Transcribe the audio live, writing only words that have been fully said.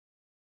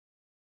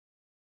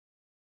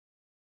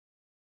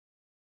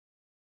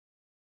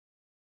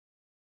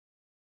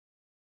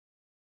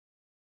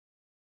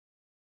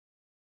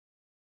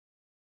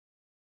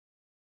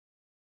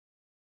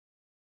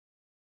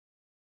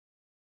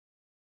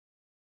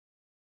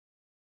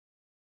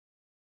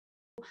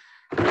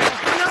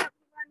Hello,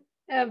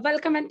 everyone.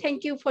 Welcome and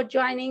thank you for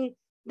joining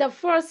the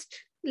first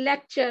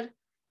lecture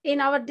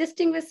in our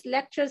distinguished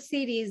lecture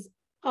series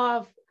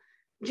of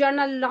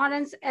Journal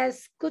Laurence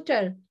S.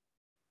 Kuter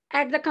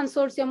at the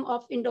Consortium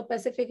of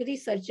Indo-Pacific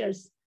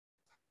Researchers.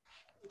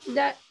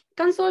 The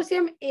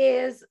consortium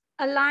is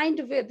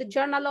aligned with the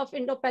Journal of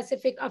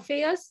Indo-Pacific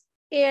Affairs,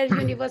 Air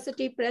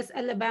University Press,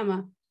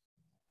 Alabama.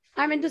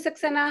 I'm Indu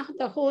Saxena,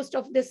 the host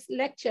of this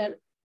lecture,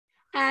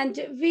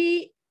 and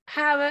we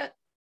have a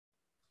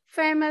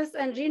famous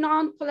and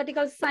renowned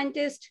political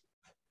scientist.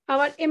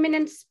 Our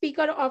eminent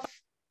speaker of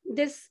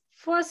this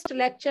first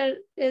lecture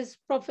is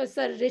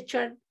Professor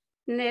Richard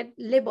Ned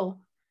Lebow.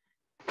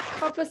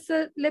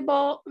 Professor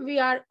Lebow, we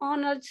are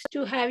honored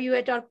to have you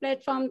at our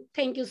platform.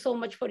 Thank you so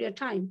much for your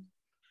time.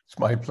 It's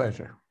my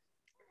pleasure.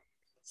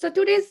 So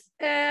today's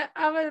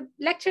our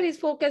lecture is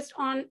focused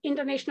on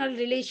international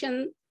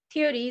relation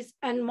theories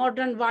and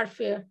modern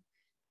warfare.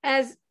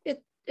 As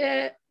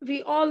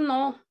we all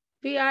know,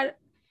 we are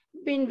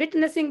been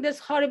witnessing this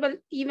horrible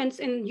events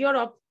in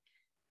Europe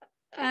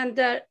and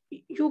the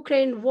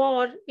Ukraine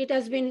war. It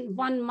has been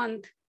 1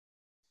 month,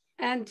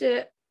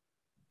 and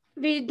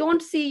we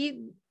don't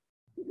see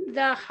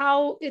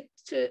how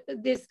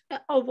this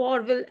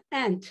war will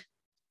end.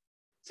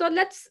 So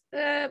let's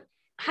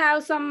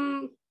have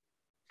some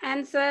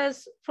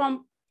answers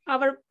from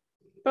our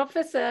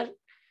professor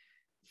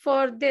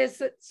for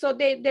this, so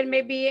there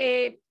may be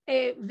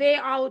a way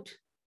out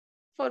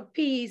for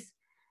peace.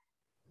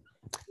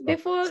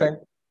 Before,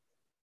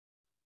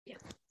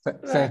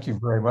 thank you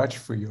very much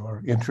for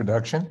your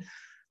introduction.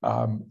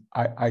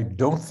 I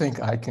don't think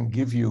I can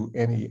give you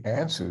any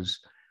answers.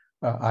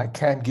 I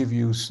can give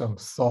you some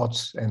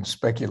thoughts and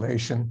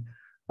speculation.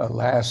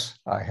 Alas,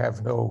 I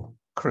have no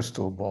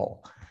crystal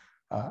ball.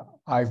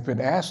 I've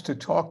been asked to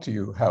talk to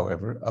you,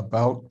 however,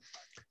 about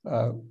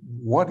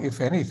what,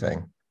 if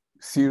anything,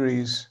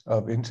 theories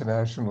of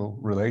international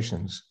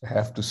relations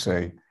have to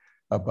say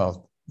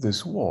about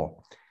this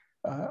war.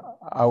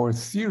 Our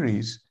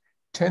theories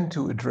tend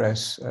to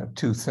address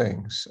two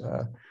things: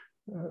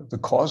 the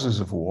causes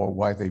of war,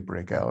 why they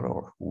break out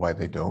or why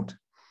they don't,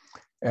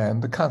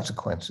 and the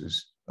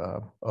consequences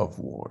of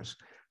wars.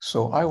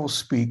 So I will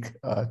speak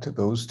to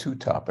those two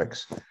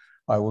topics.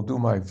 I will do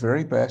my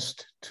very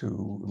best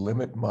to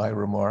limit my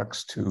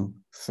remarks to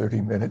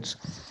 30 minutes,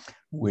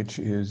 which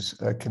is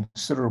a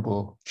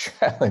considerable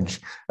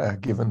challenge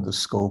given the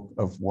scope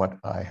of what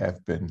I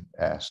have been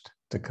asked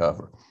to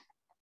cover.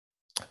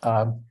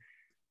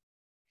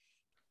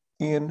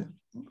 In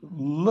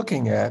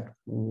looking at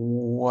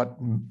what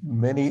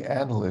many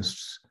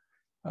analysts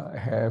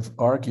have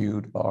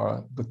argued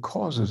are the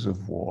causes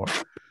of war,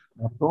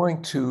 I'm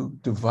going to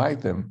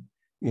divide them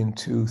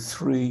into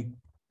three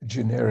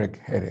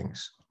generic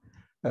headings.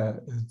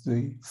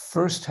 The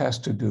first has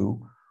to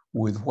do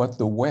with what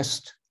the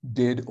West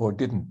did or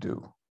didn't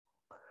do.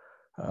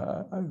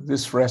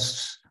 This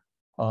rests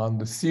on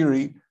the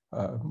theory,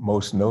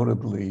 most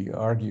notably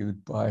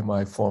argued by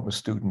my former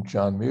student,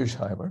 John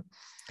Mearsheimer,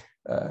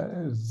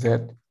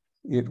 that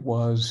it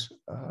was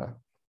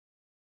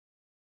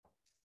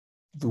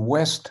the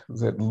West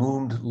that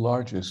loomed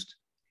largest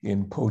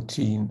in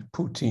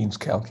Putin's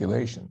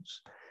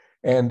calculations.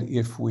 And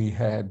if we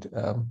had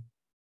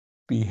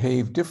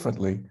behaved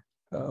differently,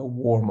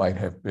 war might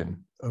have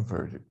been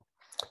averted.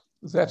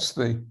 That's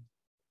the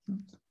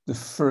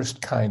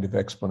first kind of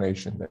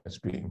explanation that's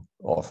being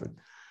offered.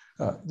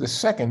 The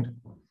second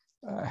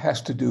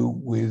has to do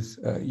with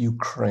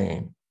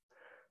Ukraine.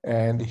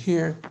 And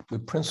here, the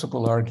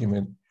principal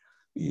argument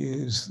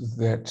is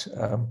that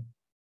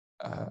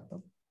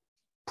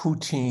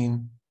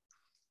Putin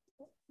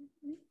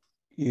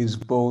is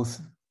both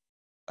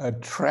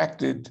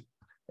attracted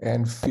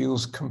and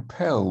feels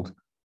compelled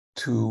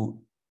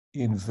to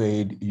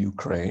invade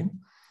Ukraine,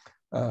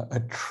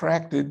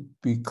 attracted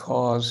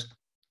because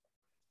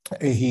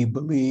he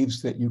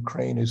believes that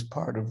Ukraine is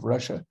part of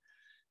Russia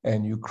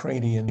and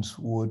Ukrainians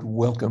would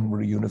welcome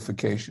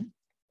reunification.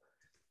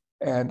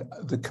 And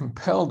the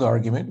compelled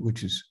argument,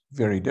 which is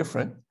very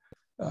different,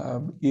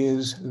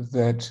 is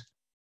that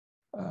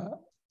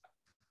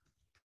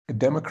a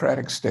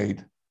democratic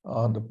state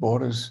on the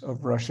borders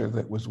of Russia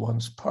that was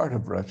once part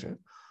of Russia,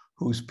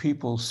 whose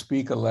people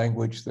speak a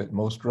language that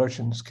most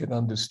Russians can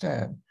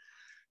understand,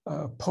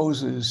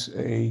 poses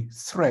a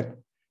threat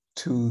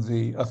to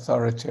the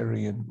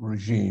authoritarian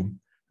regime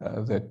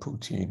that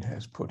Putin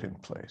has put in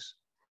place.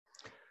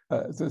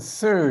 The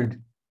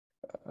third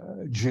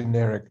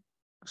generic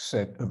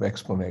set of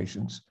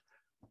explanations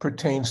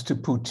pertains to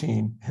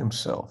Putin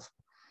himself.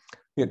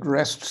 It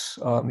rests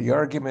on the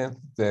argument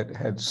that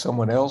had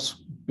someone else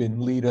been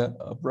leader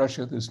of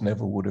Russia, this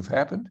never would have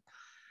happened,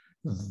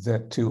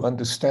 that to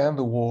understand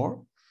the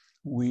war,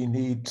 we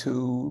need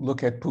to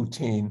look at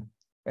Putin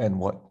and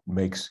what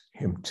makes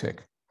him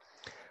tick.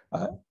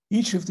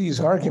 Each of these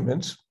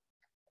arguments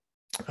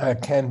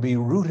can be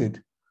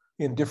rooted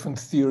in different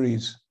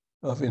theories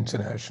of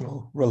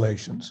international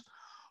relations,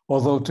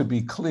 although to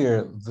be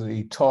clear,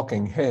 the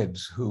talking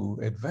heads who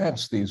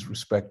advance these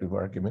respective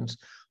arguments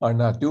are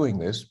not doing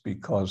this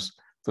because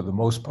For the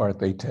most part,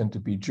 they tend to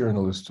be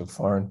journalists or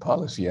foreign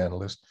policy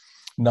analysts,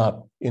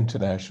 not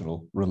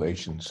international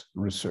relations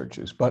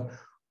researchers. But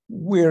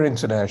we're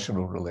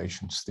international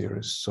relations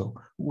theorists, so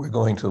we're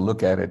going to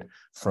look at it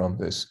from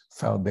this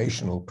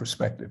foundational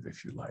perspective,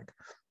 if you like.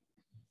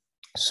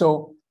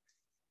 So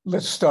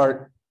let's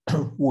start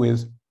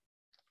with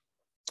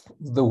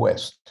the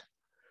West.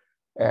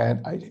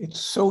 And it's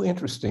so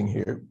interesting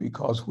here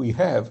because we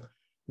have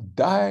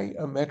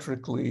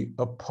diametrically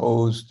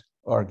opposed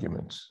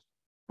arguments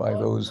by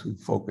those who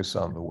focus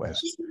on the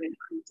West.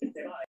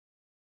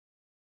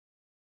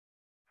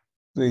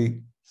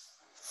 The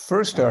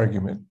first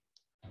argument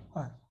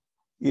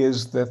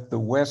is that the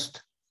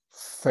West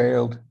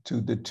failed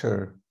to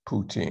deter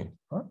Putin.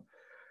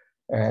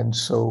 And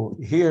so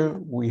here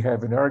we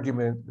have an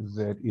argument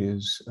that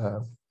is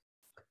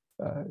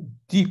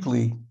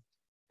deeply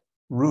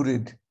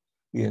rooted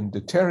in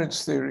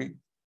deterrence theory,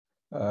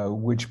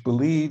 which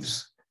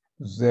believes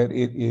that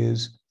it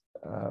is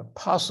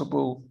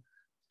possible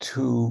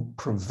to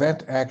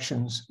prevent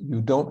actions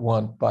you don't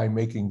want by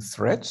making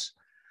threats,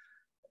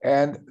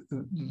 and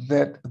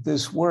that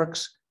this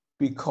works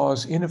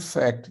because, in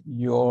effect,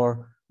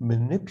 you're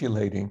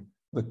manipulating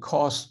the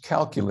cost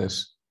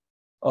calculus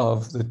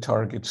of the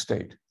target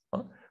state,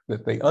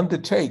 that they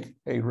undertake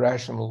a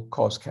rational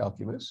cost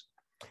calculus.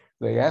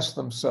 They ask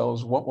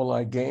themselves, what will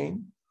I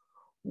gain?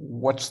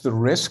 What's the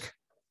risk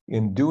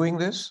in doing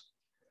this?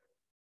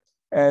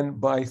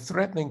 And by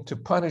threatening to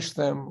punish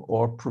them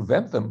or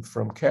prevent them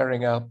from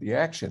carrying out the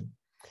action,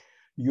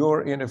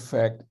 you're in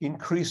effect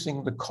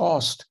increasing the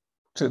cost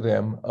to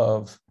them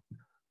of,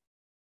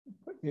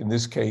 in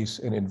this case,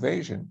 an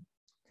invasion,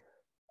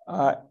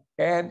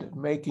 and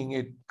making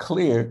it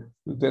clear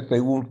that they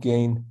won't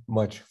gain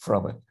much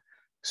from it.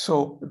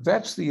 So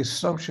that's the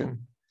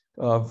assumption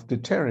of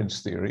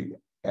deterrence theory.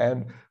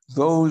 And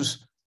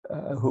those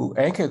who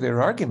anchor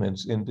their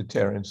arguments in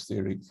deterrence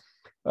theory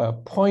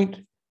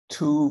point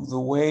to the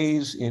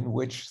ways in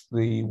which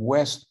the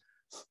West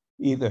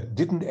either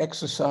didn't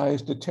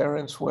exercise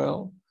deterrence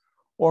well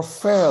or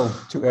failed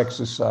to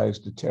exercise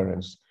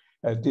deterrence,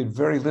 did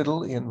very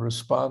little in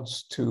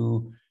response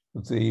to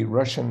the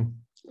Russian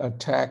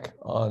attack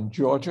on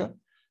Georgia,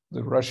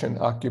 the Russian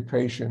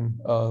occupation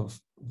of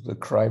the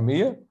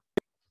Crimea,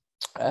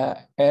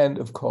 and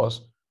of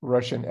course,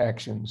 Russian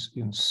actions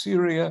in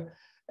Syria,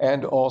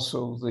 and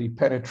also the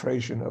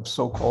penetration of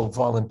so-called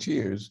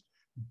volunteers,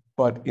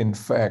 but in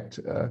fact,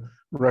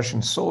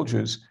 Russian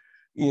soldiers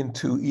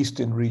into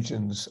eastern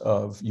regions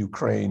of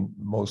Ukraine,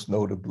 most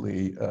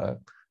notably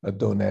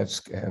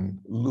Donetsk and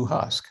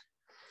Luhansk.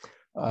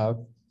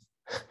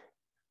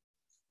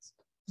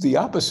 The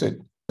opposite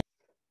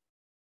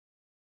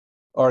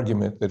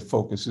argument that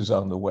focuses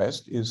on the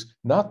West is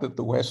not that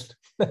the West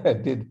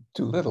did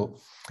too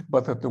little,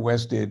 but that the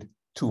West did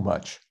too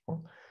much.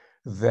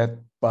 That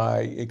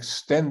by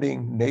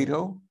extending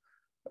NATO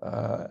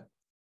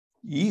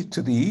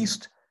to the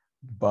east,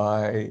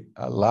 by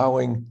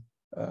allowing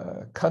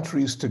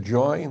countries to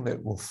join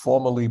that were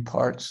formerly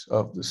parts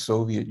of the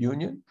Soviet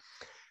Union,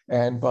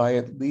 and by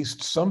at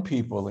least some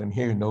people, and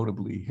here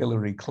notably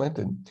Hillary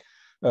Clinton,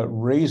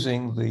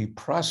 raising the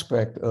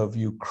prospect of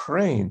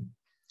Ukraine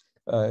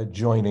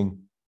joining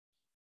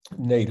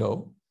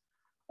NATO,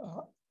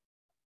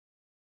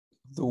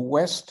 the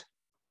West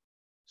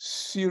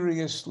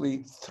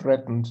seriously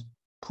threatened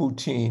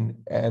Putin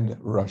and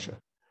Russia,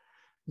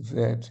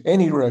 that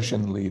any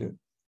Russian leader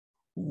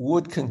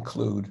would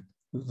conclude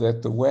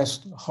that the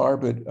West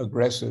harbored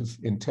aggressive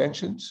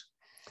intentions,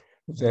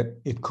 that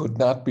it could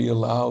not be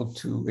allowed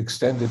to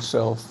extend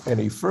itself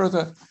any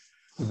further,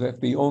 that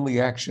the only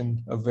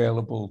action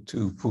available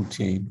to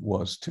Putin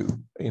was to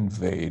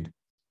invade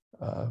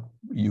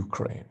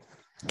Ukraine.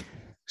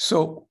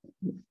 So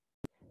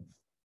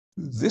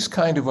this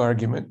kind of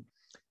argument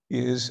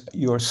is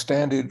your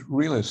standard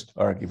realist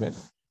argument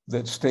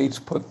that states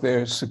put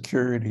their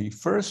security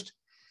first.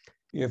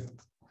 If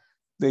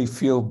they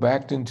feel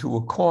backed into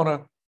a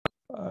corner,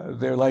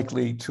 they're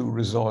likely to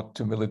resort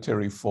to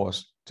military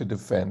force to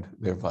defend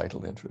their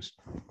vital interest.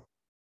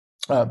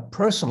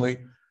 Personally,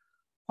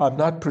 I'm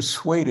not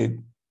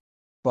persuaded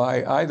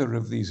by either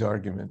of these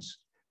arguments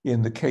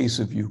in the case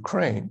of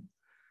Ukraine.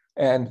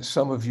 And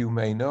some of you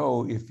may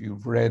know, if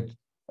you've read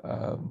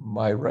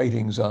my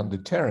writings on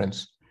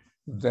deterrence,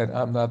 that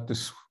I'm not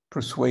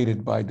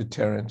persuaded by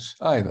deterrence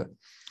either.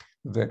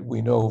 That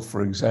we know,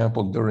 for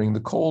example, during the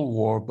Cold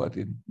War, but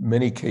in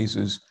many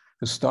cases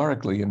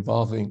historically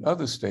involving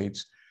other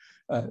states,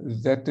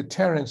 that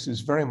deterrence is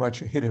very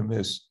much a hit or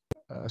miss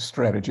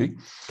strategy,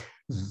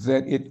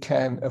 that it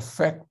can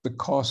affect the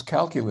cost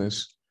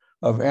calculus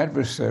of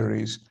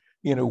adversaries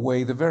in a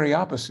way the very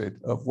opposite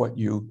of what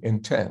you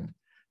intend.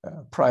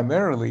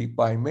 Primarily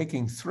by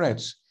making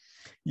threats,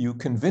 you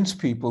convince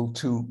people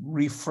to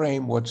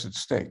reframe what's at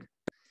stake.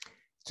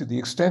 To the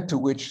extent to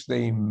which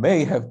they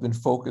may have been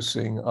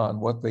focusing on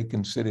what they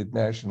considered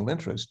national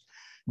interest,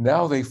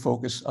 now they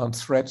focus on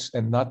threats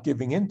and not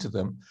giving in to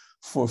them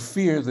for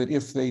fear that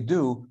if they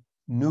do,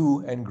 new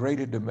and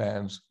greater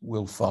demands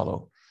will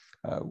follow.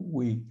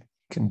 We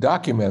can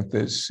document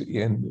this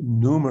in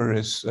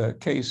numerous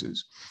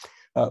cases.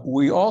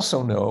 We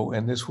also know,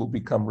 and this will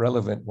become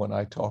relevant when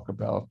I talk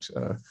about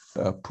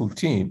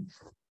Putin,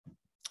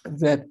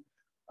 that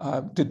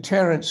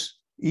deterrence,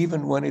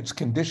 even when its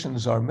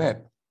conditions are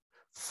met,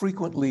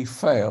 frequently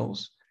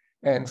fails,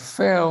 and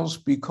fails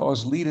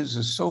because leaders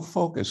are so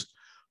focused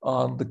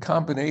on the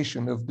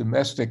combination of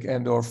domestic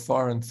and or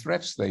foreign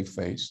threats they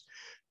face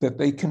that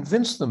they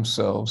convince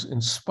themselves, in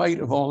spite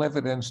of all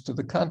evidence to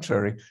the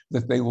contrary,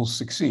 that they will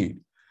succeed.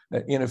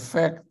 In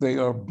effect, they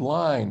are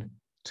blind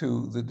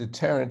to the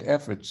deterrent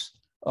efforts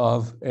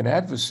of an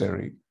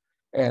adversary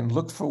and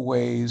look for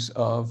ways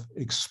of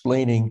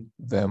explaining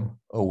them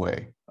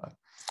away.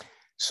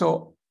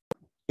 So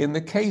in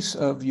the case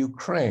of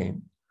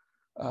Ukraine,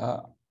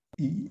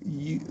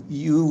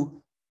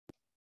 you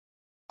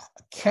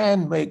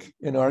can make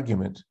an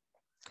argument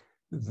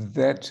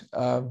that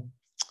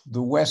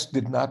the West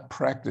did not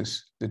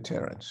practice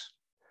deterrence,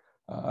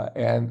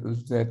 and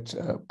that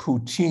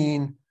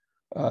Putin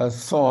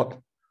thought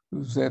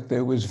that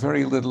there was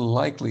very little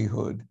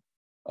likelihood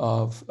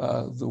of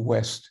the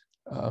West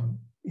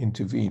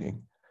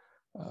intervening,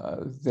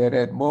 that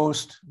at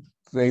most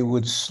they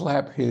would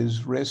slap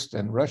his wrist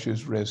and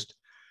Russia's wrist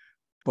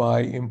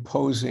by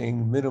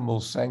imposing minimal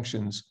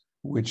sanctions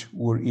which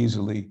were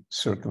easily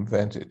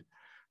circumvented.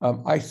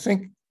 I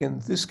think in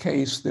this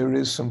case, there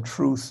is some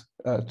truth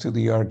to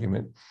the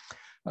argument,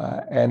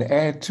 and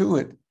add to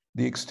it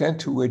the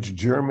extent to which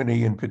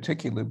Germany in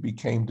particular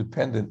became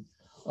dependent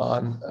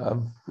on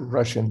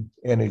Russian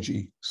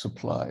energy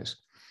supplies.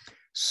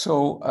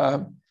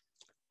 So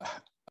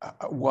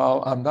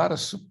while I'm not a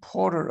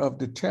supporter of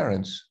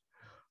deterrence,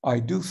 I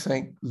do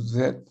think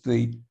that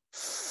the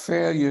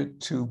failure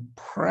to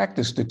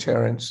practice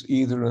deterrence,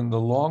 either in the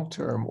long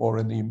term or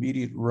in the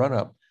immediate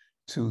run-up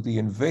to the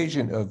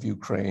invasion of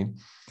Ukraine,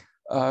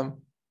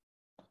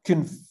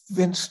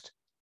 convinced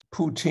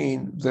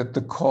Putin that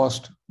the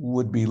cost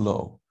would be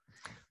low.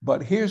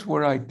 But here's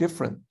where I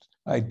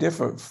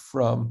differ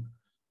from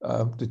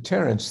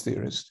deterrence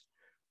theorists.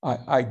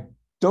 I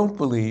don't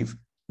believe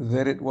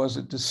that it was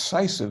a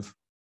decisive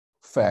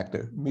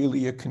factor,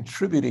 merely a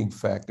contributing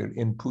factor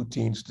in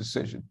Putin's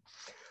decision.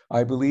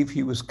 I believe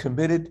he was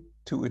committed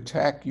to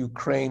attack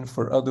Ukraine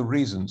for other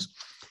reasons.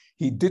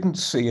 He didn't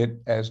see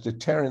it, as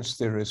deterrence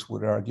theorists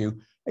would argue,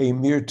 a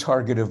mere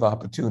target of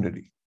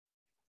opportunity.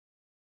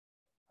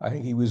 I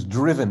think he was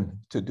driven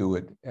to do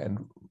it and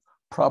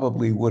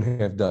probably would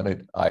have done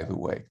it either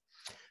way.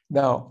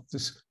 Now,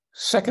 this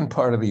second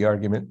part of the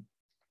argument,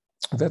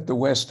 that the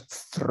West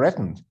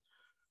threatened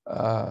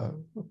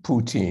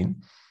Putin,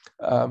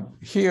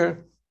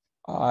 here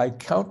I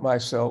count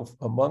myself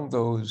among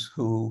those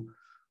who,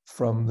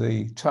 from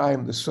the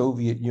time the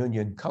Soviet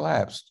Union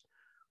collapsed,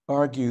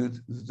 argued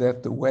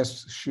that the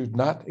West should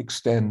not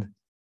extend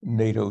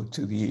NATO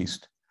to the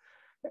East.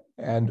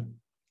 And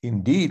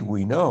indeed,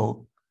 we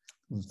know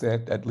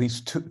that at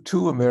least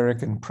two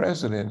American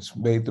presidents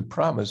made the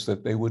promise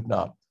that they would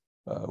not,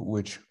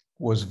 which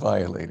was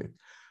violated.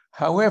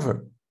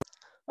 However,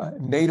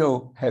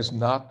 NATO has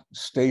not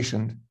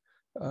stationed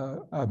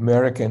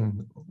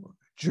American,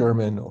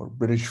 German, or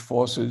British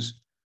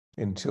forces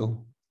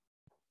until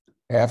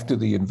after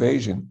the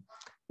invasion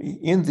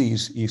in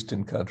these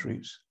Eastern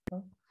countries.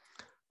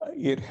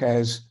 It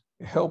has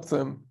helped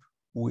them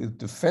with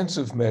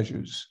defensive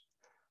measures.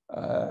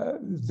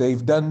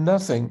 They've done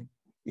nothing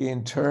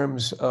in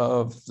terms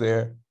of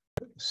their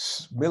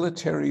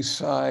military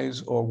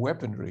size or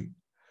weaponry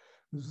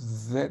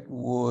that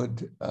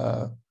would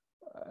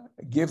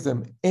give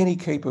them any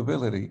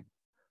capability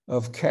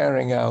of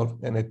carrying out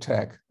an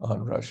attack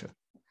on Russia.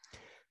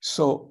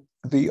 So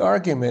the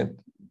argument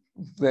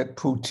that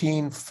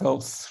Putin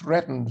felt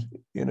threatened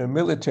in a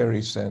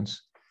military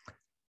sense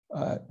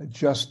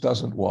just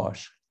doesn't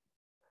wash.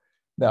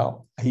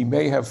 Now, he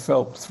may have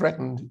felt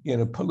threatened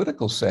in a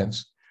political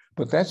sense,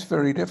 but that's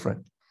very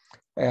different.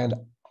 And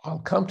I'll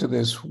come to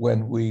this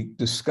when we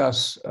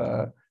discuss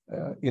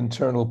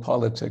internal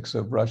politics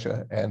of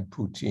Russia and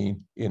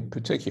Putin in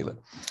particular.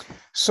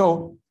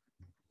 So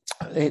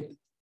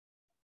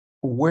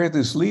where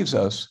this leaves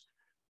us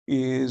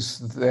is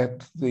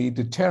that the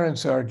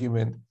deterrence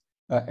argument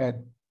at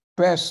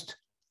best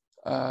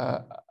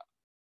can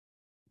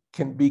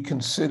be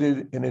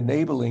considered an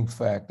enabling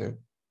factor,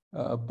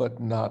 but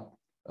not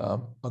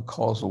a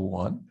causal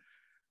one.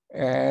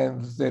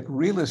 And that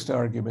realist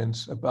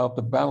arguments about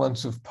the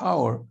balance of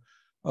power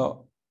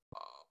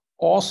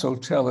also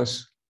tell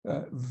us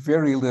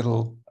very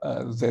little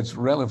that's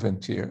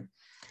relevant here,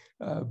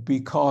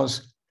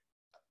 because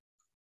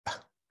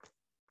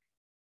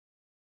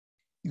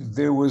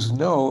there was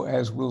no,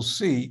 as we'll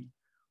see,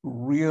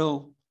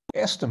 real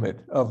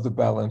estimate of the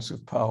balance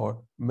of power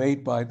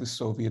made by the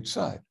Soviet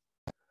side.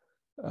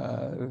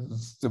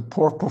 The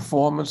poor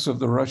performance of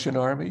the Russian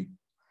army,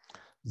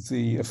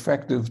 the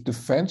effective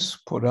defense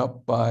put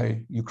up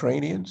by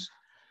Ukrainians,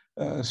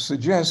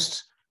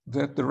 suggests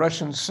that the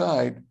Russian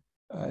side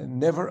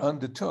never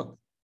undertook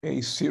a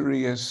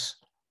serious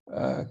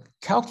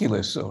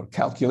calculus or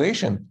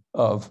calculation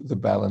of the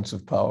balance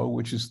of power,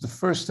 which is the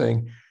first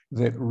thing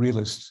that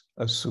realists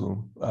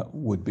assume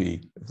would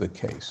be the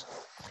case.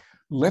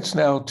 Let's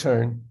now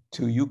turn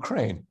to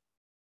Ukraine.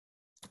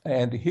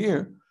 And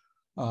here,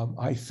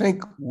 I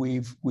think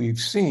we've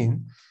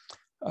seen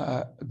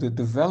the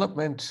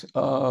development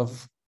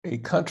of a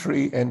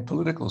country and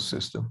political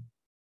system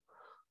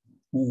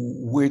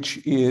which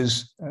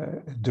is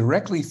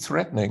directly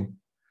threatening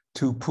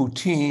to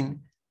Putin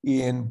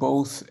in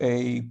both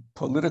a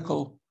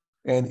political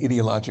and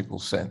ideological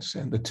sense.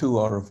 And the two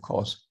are, of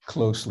course,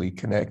 closely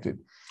connected.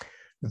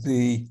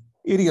 The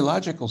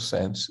ideological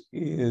sense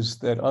is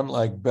that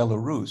unlike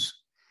Belarus,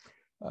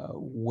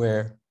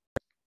 where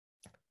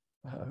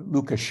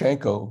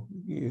Lukashenko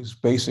is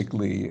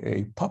basically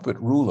a puppet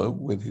ruler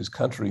with his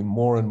country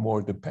more and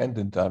more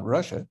dependent on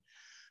Russia,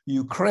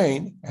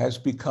 Ukraine has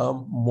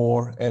become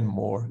more and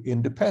more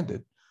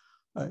independent.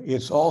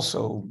 It's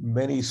also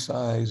many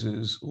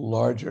sizes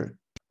larger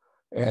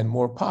and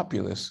more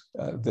populous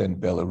than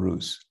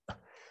Belarus.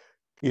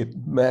 It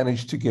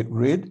managed to get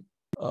rid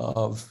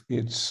of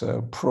its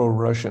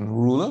pro-Russian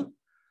ruler.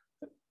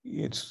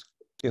 It's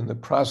in the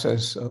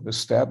process of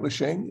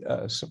establishing,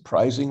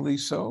 surprisingly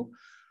so,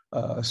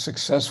 a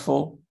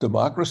successful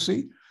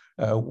democracy,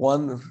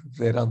 one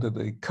that under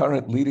the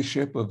current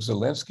leadership of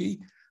Zelensky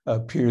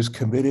appears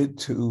committed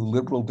to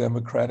liberal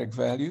democratic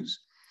values.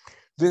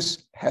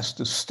 This has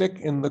to stick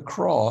in the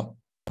craw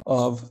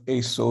of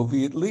a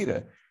Soviet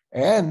leader,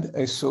 and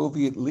a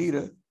Soviet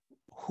leader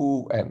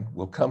who, and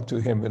we'll come to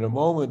him in a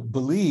moment,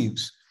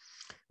 believes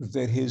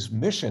that his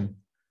mission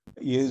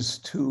is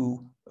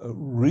to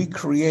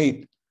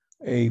recreate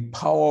a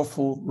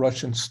powerful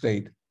Russian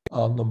state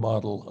on the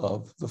model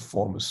of the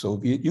former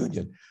Soviet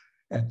Union.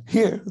 And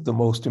here, the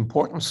most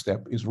important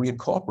step is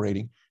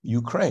reincorporating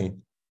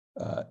Ukraine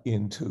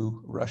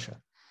into Russia.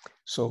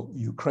 So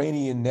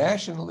Ukrainian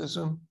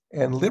nationalism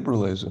and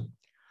liberalism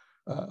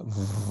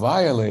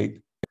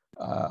violate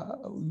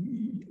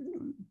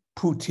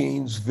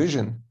Putin's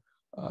vision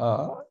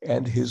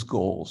and his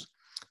goals.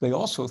 They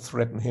also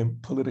threaten him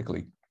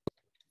politically.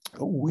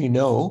 We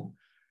know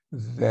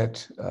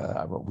that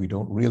we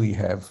don't really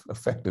have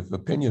effective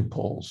opinion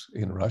polls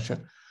in Russia,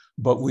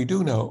 but we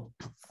do know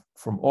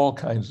from all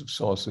kinds of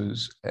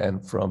sources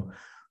and from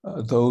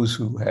those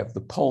who have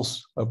the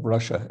pulse of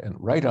Russia and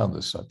write on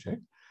the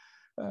subject,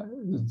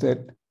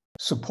 that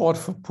support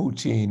for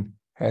Putin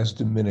has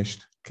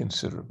diminished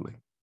considerably.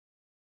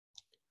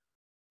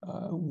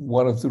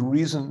 One of the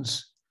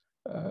reasons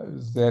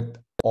that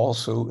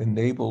also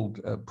enabled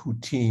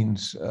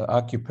Putin's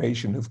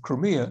occupation of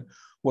Crimea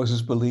was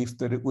his belief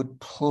that it would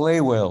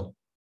play well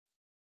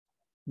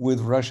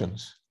with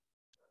Russians,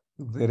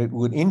 that it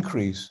would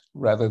increase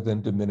rather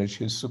than diminish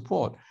his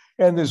support.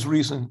 And there's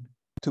reason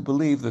to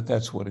believe that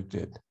that's what it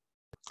did.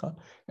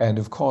 And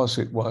of course,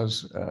 it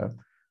was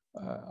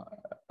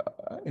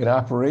an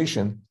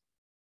operation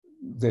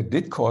that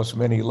did cost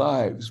many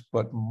lives,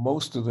 but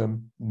most of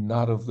them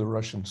not of the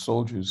Russian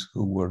soldiers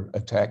who were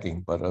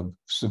attacking, but of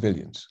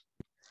civilians.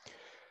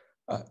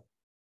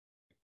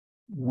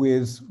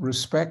 With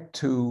respect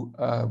to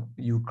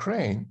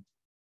Ukraine,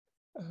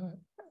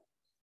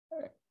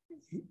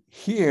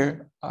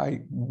 here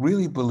I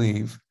really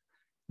believe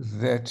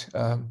that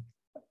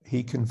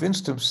he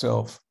convinced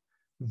himself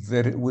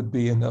that it would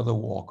be another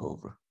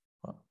walkover.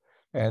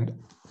 And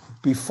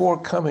before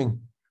coming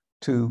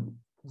to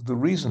the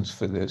reasons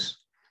for this,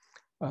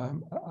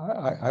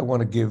 I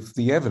want to give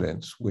the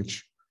evidence,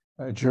 which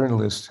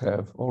journalists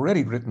have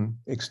already written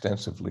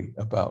extensively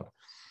about.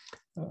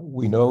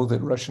 We know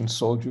that Russian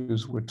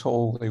soldiers were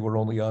told they were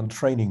only on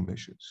training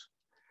missions,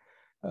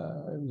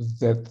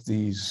 that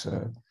these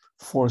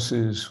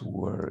forces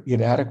were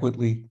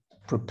inadequately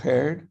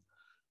prepared,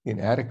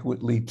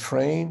 inadequately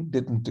trained,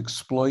 didn't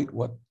exploit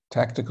what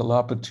tactical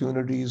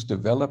opportunities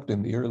developed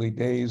in the early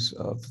days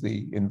of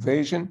the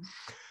invasion,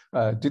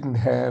 didn't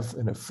have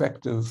an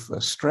effective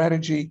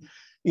strategy,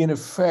 in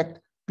effect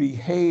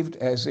behaved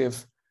as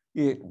if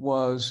it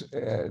was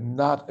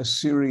not a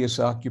serious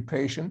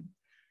occupation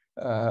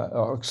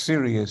or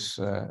serious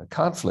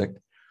conflict.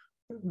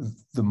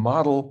 The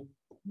model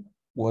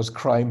was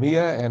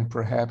Crimea and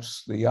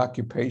perhaps the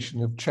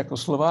occupation of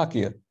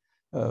Czechoslovakia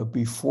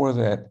before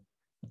that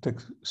to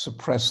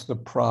suppress the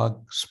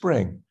Prague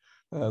Spring,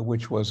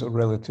 which was a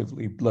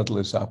relatively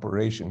bloodless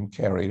operation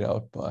carried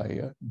out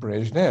by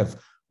Brezhnev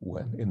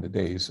when in the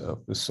days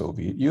of the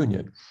Soviet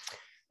Union.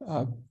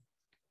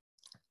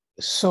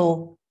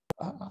 So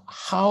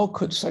how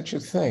could such a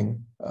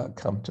thing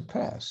come to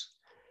pass?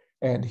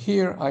 And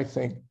here I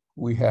think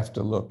we have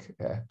to look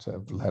at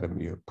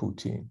Vladimir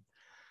Putin.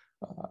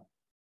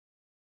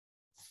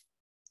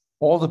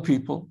 All the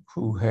people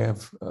who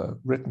have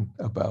written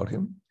about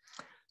him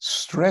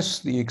stress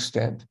the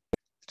extent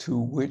to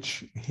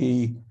which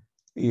he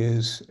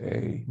is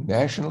a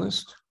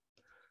nationalist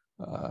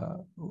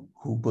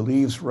who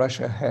believes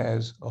Russia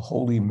has a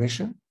holy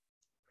mission,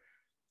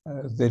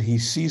 that he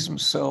sees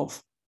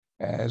himself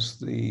as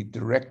the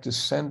direct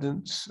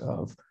descendants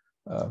of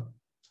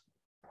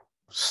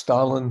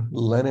Stalin,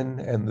 Lenin,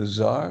 and the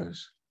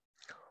Tsars,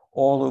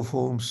 all of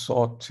whom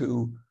sought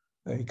to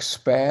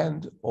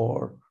expand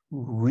or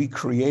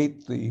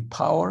recreate the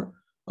power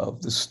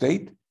of the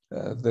state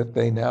that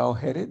they now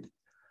headed.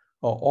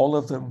 All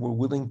of them were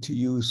willing to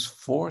use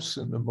force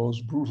in the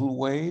most brutal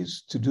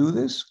ways to do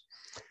this,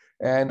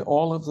 and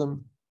all of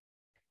them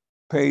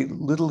paid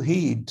little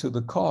heed to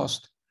the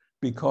cost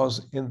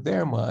because in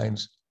their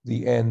minds,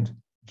 the end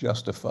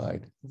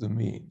justified the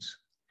means.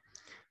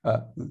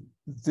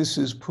 This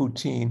is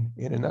Putin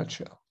in a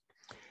nutshell.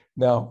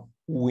 Now,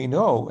 we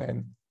know,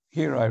 and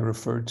here I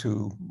refer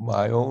to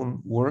my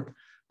own work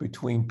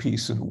between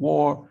peace and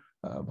war,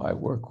 my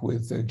work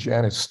with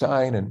Janet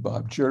Stein and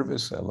Bob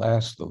Jervis,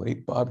 alas, the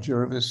late Bob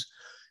Jervis,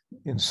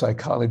 in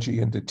psychology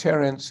and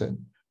deterrence, and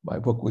my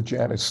book with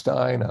Janet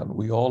Stein on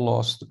We All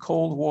Lost the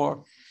Cold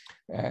War,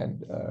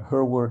 and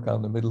her work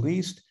on the Middle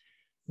East,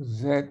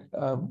 that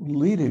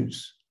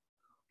leaders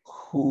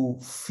who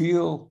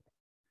feel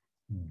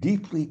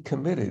deeply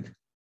committed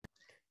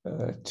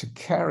to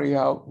carry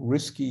out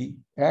risky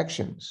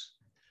actions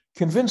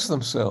convince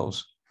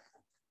themselves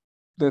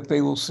that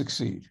they will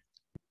succeed.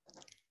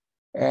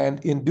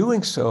 And in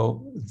doing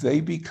so,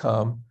 they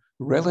become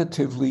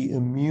relatively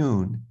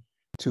immune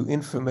to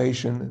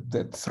information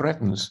that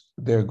threatens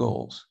their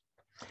goals.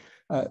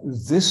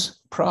 This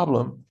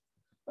problem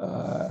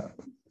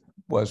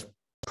was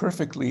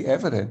perfectly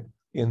evident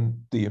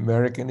in the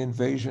American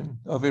invasion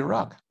of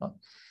Iraq,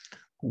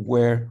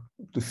 where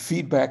the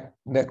feedback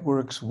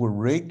networks were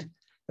rigged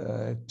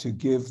to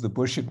give the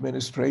Bush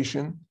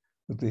administration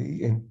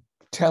the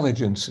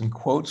intelligence, in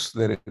quotes,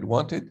 that it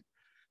wanted,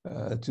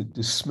 to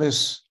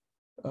dismiss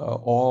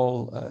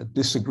all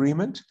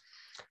disagreement,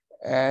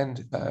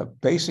 and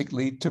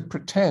basically to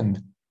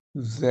pretend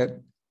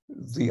that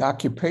the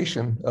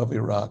occupation of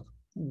Iraq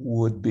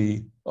would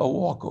be a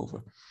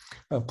walkover.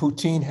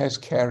 Putin has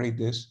carried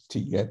this to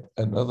yet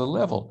another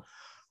level.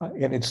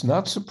 And it's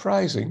not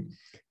surprising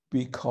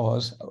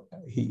because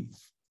he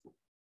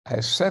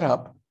has set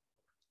up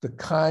the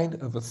kind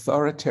of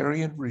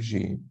authoritarian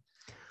regime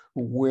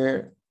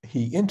where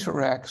he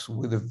interacts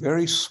with a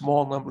very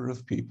small number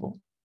of people,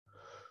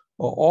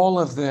 all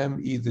of them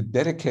either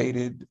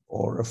dedicated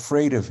or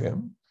afraid of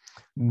him,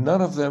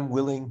 none of them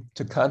willing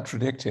to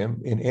contradict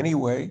him in any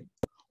way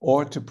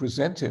or to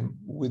present him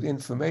with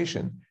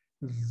information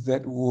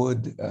that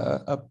would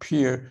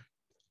appear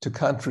to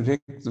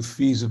contradict the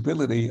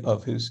feasibility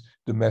of his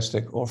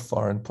domestic or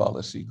foreign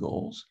policy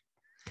goals.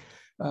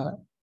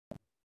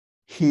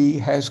 He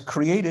has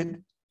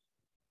created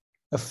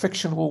a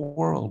fictional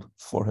world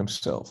for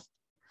himself,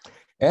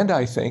 and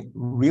I think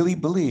really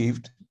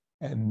believed,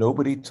 and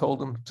nobody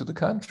told him to the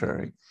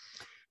contrary,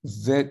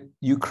 that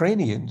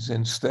Ukrainians,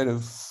 instead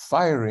of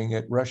firing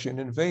at Russian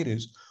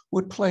invaders,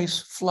 would place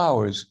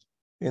flowers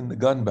in the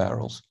gun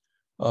barrels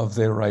of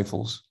their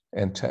rifles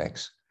and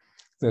tanks,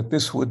 that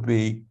this would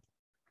be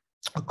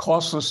a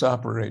costless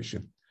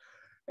operation,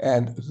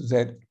 and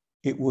that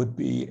it would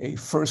be a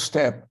first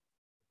step,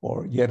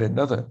 or yet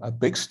another, a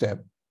big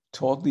step,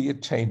 toward the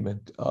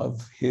attainment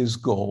of his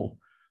goal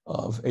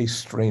of a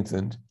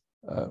strengthened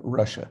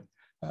Russia.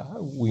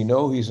 We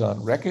know he's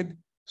on record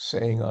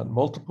saying on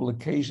multiple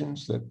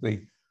occasions that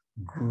the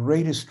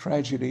greatest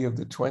tragedy of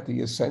the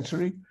 20th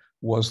century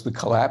was the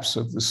collapse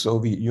of the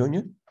Soviet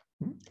Union,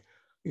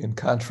 in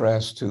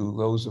contrast to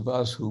those of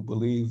us who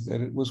believe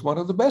that it was one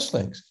of the best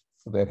things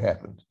that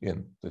happened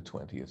in the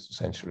 20th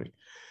century.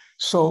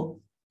 So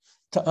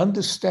to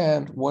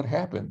understand what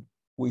happened,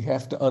 we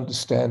have to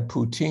understand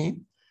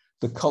Putin,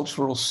 the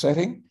cultural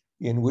setting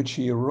in which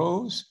he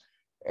arose,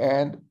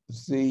 and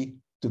the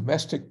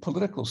domestic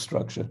political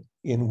structure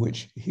in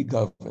which he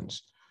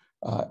governs.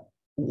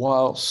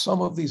 While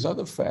some of these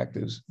other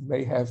factors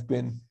may have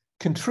been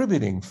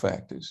contributing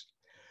factors,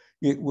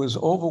 it was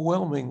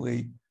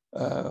overwhelmingly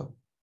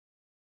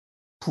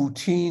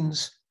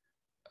Putin's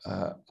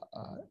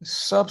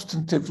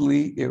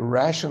substantively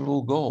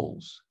irrational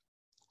goals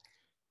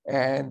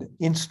and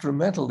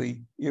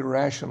instrumentally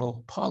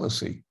irrational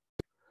policy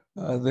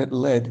that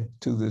led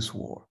to this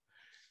war.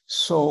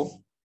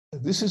 So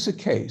this is a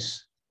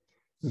case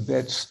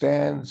that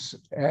stands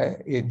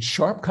in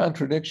sharp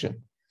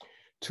contradiction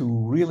to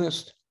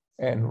realist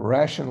and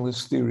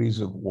rationalist theories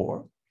of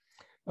war,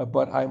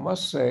 but I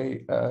must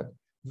say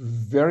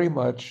very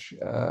much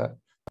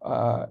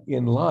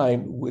in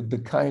line with the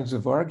kinds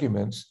of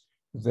arguments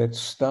that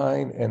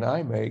Stein and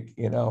I make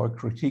in our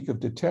critique of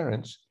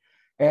deterrence,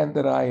 and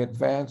that I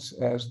advance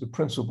as the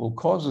principal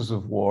causes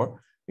of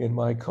war in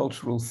my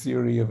cultural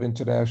theory of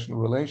international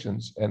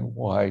relations and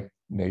why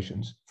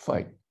nations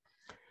fight.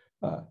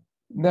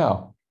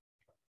 Now,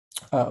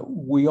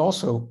 we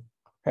also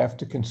have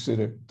to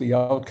consider the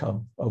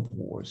outcome of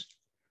wars.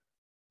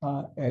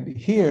 And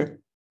here,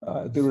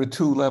 there are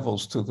two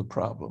levels to the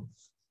problem.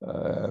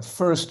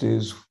 First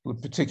is the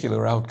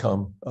particular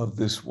outcome of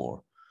this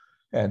war.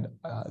 And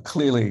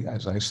clearly,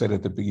 as I said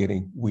at the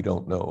beginning, we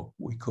don't know.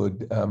 We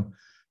could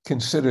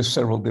consider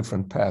several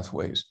different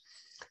pathways.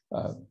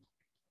 The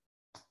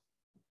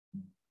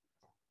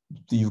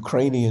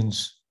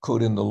Ukrainians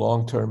could in the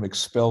long term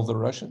expel the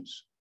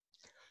Russians.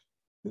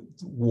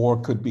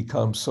 War could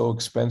become so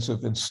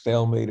expensive and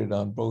stalemated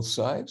on both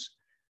sides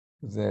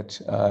that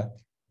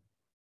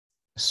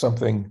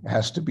something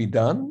has to be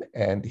done.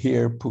 And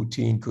here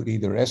Putin could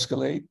either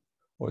escalate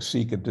or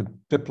seek a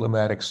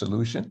diplomatic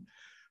solution.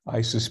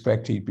 I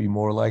suspect he'd be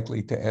more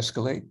likely to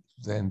escalate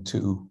than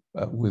to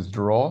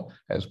withdraw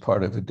as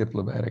part of a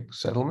diplomatic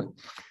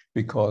settlement,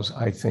 because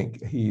I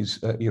think he's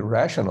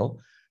irrational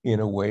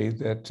in a way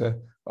that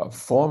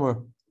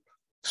former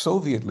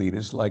Soviet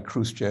leaders like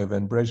Khrushchev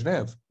and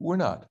Brezhnev were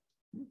not.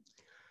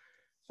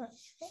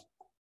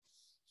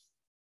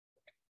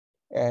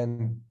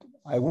 And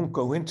I won't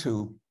go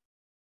into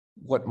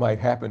what might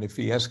happen if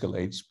he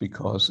escalates,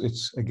 because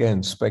it's,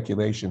 again,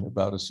 speculation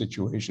about a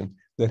situation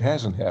that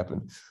hasn't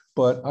happened.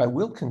 But I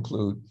will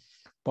conclude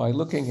by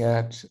looking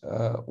at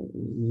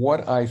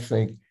what I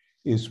think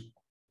is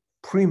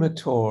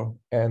premature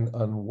and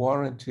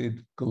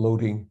unwarranted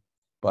gloating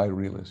by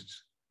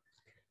realists,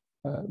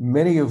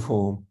 many of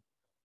whom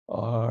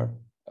are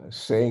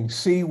saying,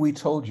 see, we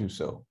told you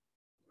so.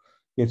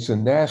 It's a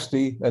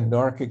nasty,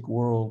 anarchic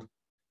world,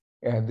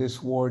 and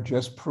this war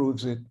just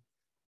proves it.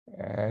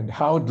 And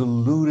how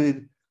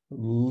deluded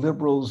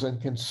liberals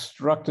and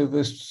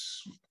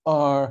constructivists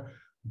are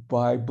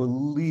by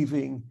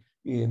believing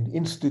in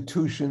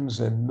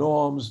institutions and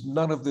norms.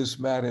 None of this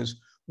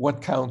matters.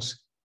 What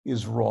counts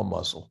is raw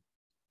muscle.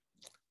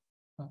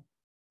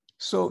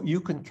 So you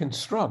can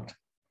construct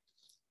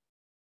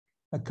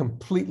a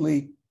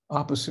completely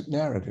opposite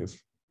narrative,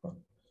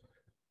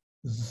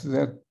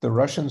 that the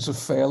Russians are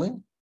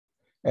failing,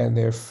 and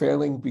they're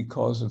failing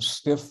because of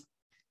stiff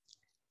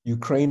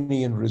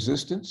Ukrainian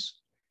resistance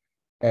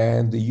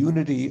and the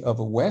unity of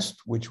a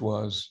West, which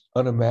was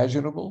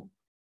unimaginable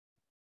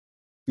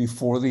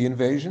before the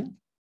invasion.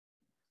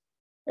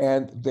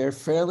 And they're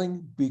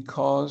failing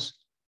because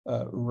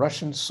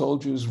Russian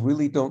soldiers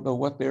really don't know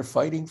what they're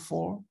fighting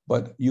for,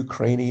 but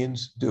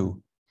Ukrainians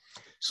do.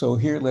 So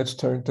here, let's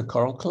turn to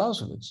Karl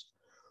Clausewitz,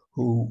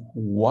 who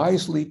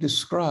wisely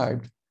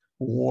described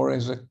war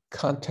as a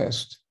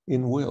contest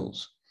in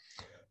wills.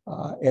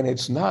 And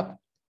it's not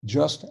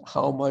just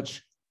how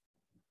much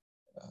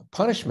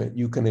punishment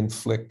you can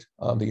inflict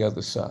on the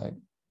other side.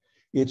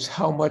 It's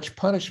how much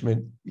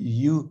punishment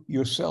you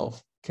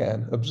yourself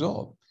can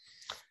absorb.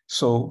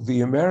 So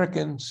the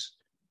Americans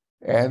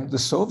and the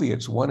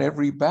Soviets won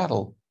every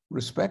battle,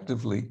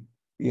 respectively,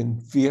 in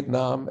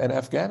Vietnam and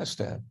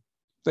Afghanistan.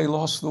 They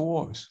lost the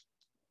wars.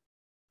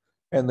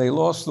 And they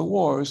lost the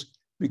wars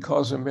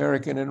because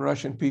American and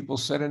Russian people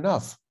said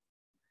enough.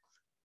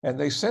 And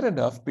they said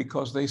enough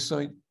because they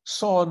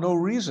saw no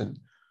reason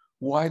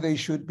why they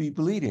should be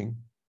bleeding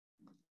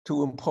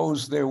to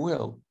impose their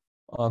will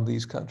on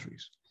these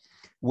countries.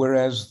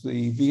 Whereas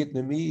the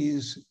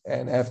Vietnamese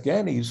and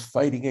Afghanis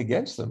fighting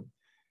against them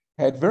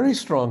had very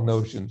strong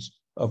notions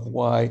of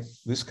why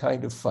this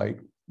kind of fight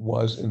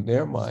was, in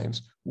their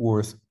minds,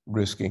 worth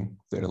risking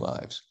their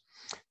lives.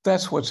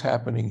 That's what's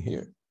happening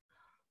here.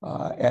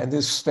 And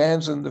this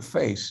stands in the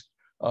face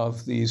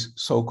of these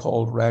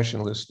so-called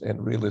rationalist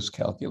and realist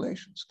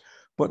calculations.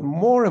 But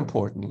more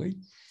importantly,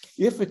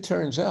 if it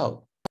turns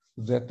out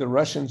that the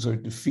Russians are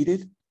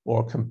defeated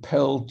or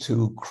compelled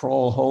to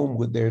crawl home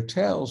with their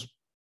tails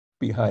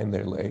behind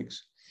their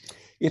legs,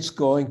 it's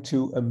going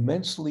to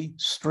immensely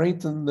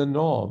strengthen the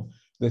norm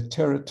that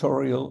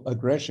territorial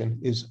aggression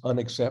is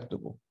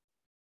unacceptable,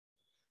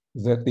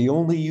 that the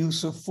only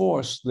use of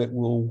force that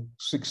will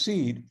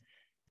succeed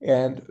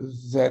and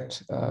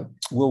that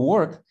will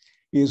work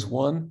is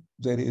one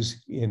that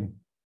is in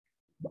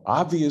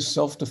obvious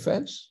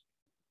self-defense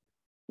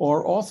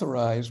or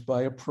authorized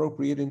by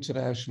appropriate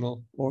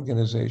international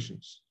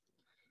organizations.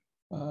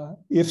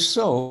 If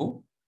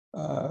so,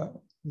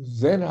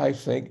 then I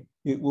think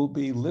it will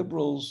be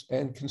liberals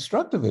and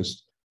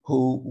constructivists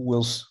who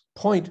will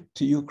point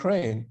to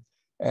Ukraine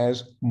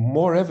as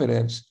more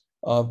evidence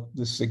of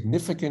the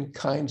significant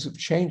kinds of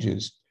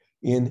changes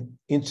in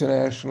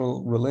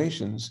international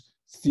relations,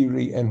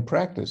 theory, and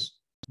practice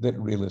that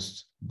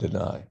realists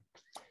deny.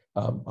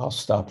 I'll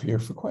stop here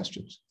for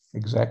questions.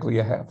 Exactly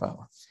a half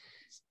hour.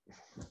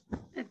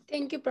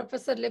 Thank you,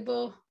 Professor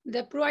Lebow.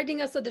 They're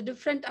providing us with a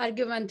different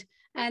argument.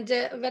 And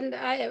when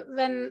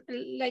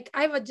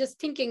I was just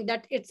thinking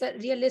that it's a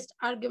realist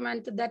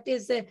argument that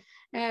is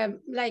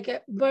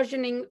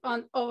burgeoning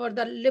on over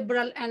the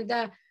liberal and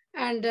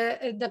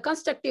the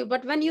constructive.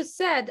 But when you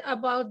said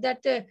about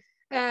that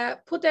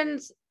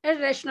Putin's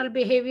irrational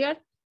behavior,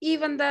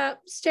 even the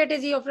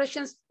strategy of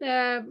Russian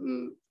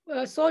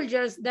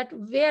soldiers, that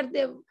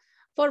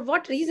for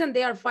what reason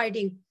they are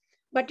fighting.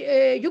 But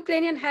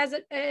Ukrainian has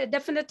a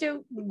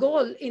definitive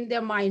goal in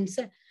their minds.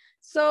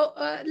 So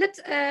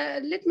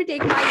let me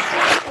take my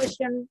first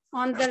question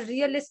on the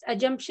realist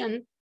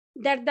assumption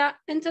that the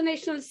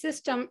international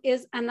system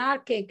is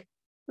anarchic,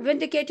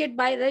 vindicated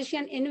by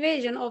Russian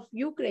invasion of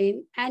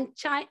Ukraine and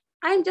China.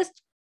 I'm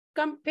just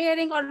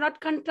comparing or not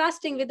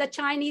contrasting with the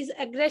Chinese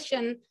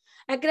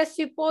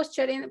aggressive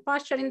posture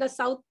in the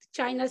South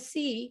China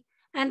Sea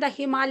and the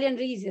Himalayan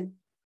region.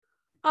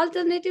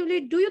 Alternatively,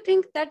 do you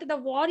think that the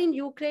war in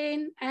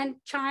Ukraine and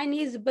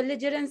Chinese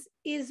belligerence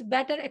is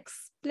better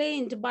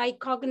explained by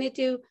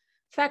cognitive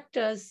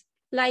factors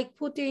like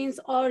Putin's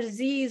or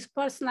Xi's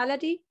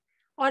personality,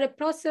 or a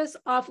process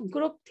of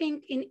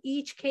groupthink in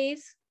each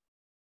case?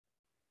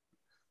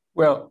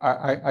 Well,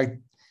 I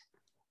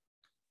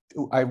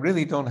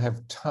really don't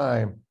have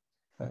time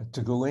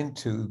to go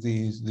into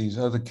these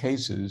other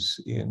cases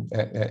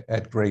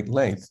at great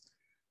length.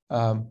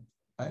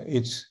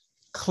 It's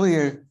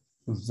clear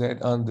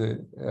that under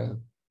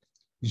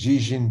Xi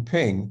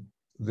Jinping,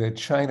 that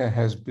China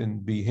has been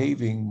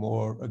behaving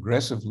more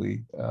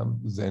aggressively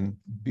than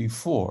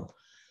before.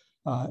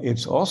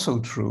 It's also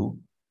true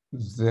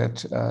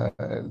that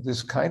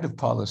this kind of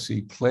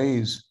policy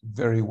plays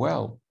very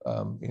well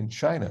in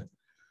China,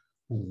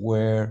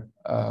 where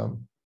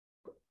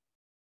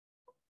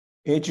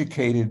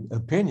educated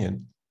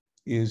opinion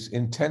is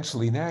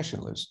intensely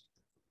nationalist.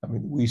 I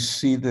mean, we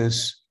see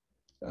this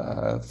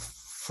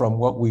from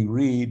what we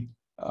read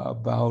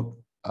about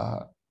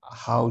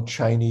how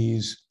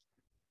Chinese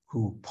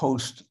who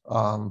post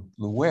on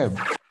the web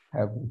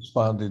have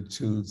responded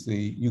to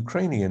the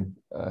Ukrainian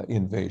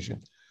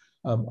invasion.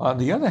 On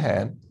the other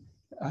hand,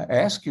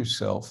 ask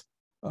yourself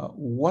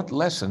what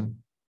lesson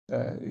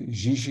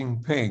Xi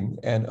Jinping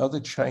and other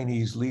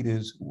Chinese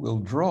leaders will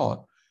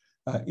draw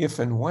if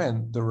and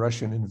when the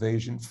Russian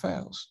invasion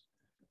fails.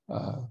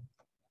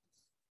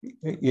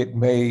 It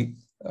may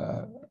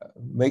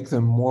make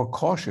them more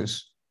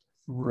cautious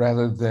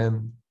rather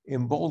than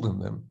embolden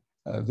them.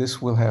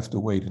 This will have to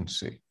wait and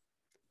see.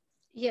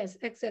 Yes,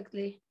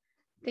 exactly.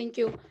 Thank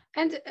you.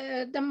 And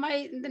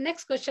the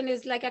next question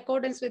is like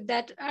accordance with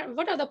that.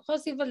 What are the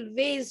possible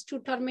ways to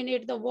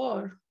terminate the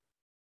war?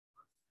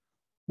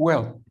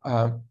 Well,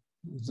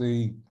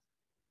 the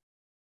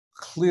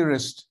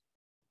clearest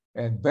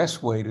and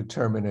best way to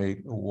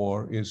terminate a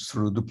war is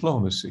through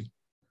diplomacy.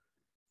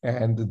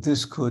 And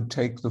this could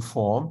take the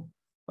form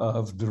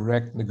of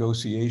direct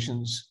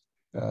negotiations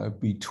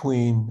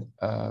between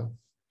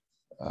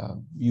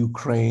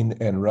Ukraine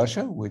and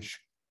Russia, which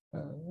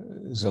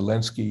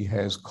Zelensky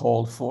has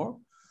called for,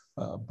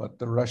 but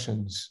the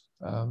Russians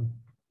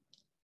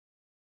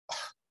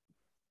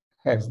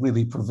have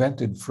really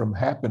prevented from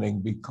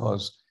happening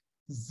because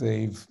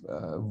they've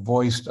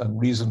voiced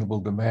unreasonable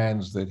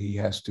demands that he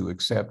has to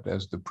accept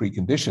as the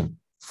precondition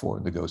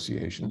for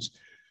negotiations.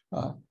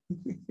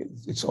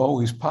 It's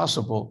always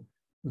possible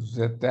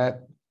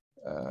that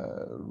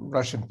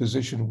Russian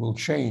position will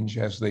change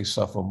as they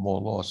suffer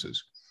more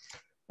losses.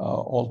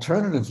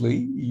 Alternatively,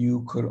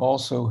 you could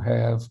also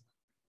have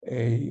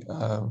a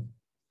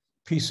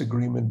peace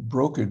agreement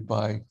brokered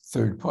by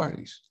third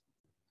parties.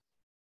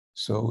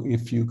 So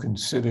if you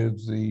consider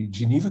the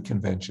Geneva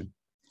Convention,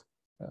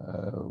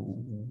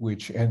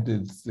 which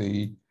ended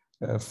the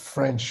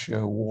French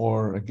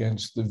war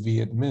against the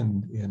Viet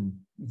Minh in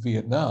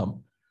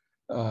Vietnam,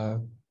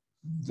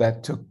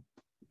 that took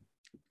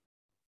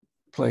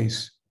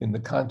place in the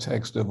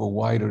context of a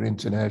wider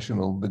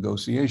international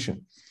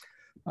negotiation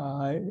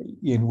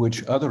in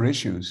which other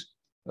issues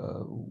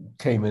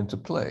came into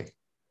play.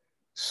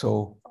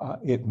 So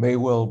it may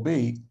well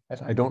be,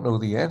 and I don't know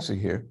the answer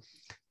here,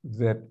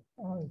 that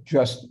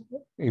just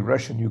a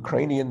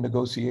Russian-Ukrainian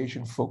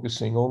negotiation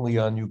focusing only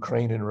on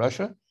Ukraine and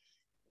Russia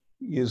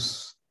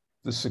is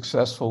the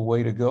successful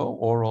way to go,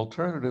 or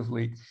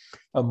alternatively,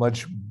 a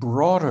much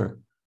broader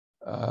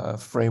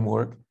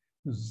framework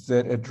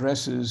that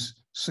addresses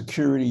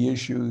security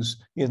issues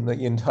in the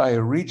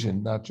entire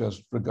region, not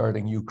just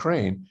regarding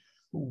Ukraine,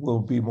 will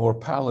be more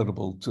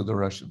palatable to the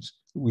Russians.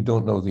 We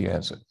don't know the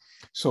answer.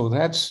 So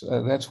that's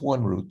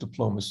one route,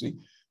 diplomacy.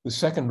 The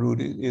second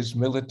route is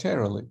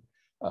militarily.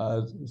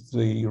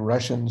 The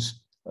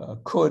Russians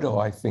could,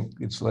 or I think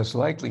it's less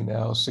likely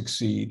now,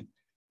 succeed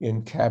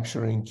in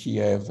capturing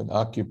Kiev and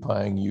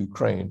occupying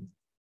Ukraine.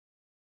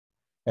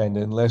 And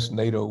unless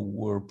NATO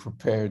were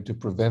prepared to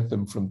prevent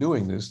them from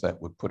doing this, that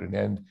would put an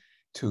end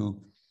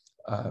to,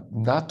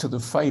 not to the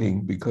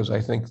fighting, because I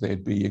think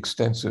there'd be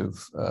extensive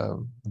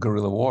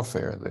guerrilla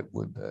warfare that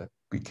would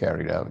be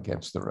carried out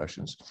against the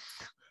Russians.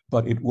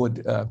 But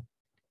the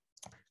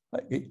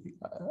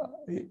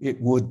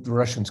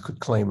Russians could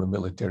claim a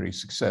military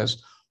success.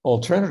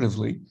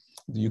 Alternatively,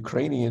 the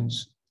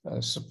Ukrainians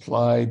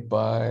supplied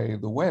by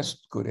the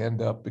West could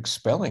end up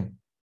expelling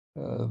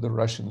the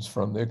Russians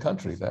from their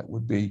country. That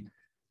would be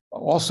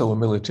also a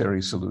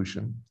military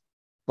solution,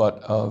 but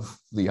of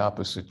the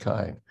opposite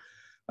kind.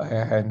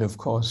 And of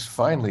course,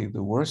 finally,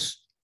 the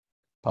worst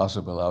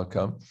possible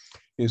outcome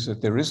is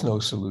that there is no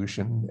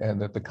solution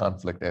and that the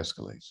conflict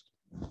escalates.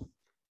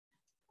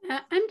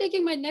 I'm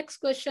taking my next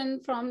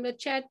question from the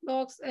chat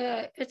box.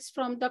 It's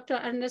from Dr.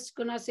 Ernest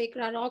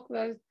Gunasekara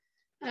Rockwell.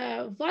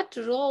 What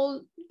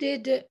role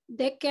did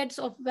decades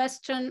of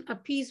Western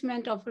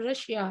appeasement of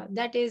Russia,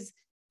 that is,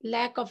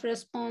 lack of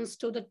response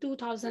to the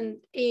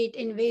 2008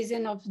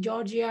 invasion of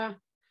Georgia,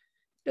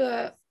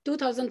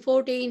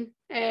 2014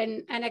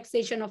 and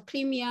annexation of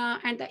Crimea,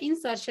 and the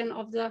insertion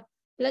of the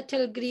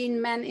little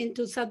green men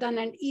into southern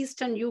and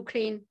eastern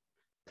Ukraine,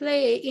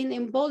 play in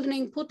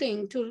emboldening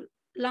Putin to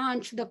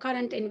launch the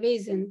current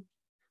invasion.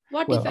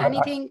 What, Well, if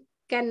anything,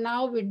 can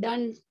now be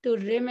done to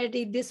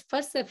remedy this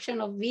perception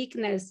of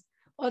weakness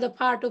on the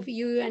part of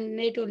EU and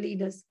NATO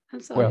leaders?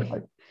 I'm sorry.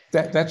 Well,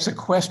 that's a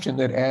question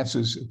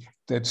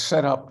that's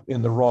set up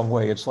in the wrong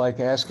way. It's like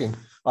asking,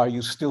 are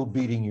you still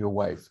beating your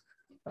wife?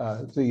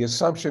 The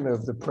assumption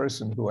of the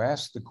person who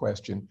asked the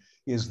question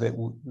is that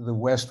the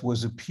West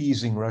was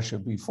appeasing Russia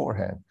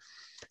beforehand.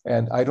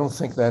 And I don't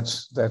think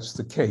that's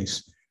the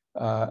case.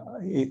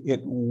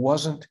 It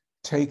wasn't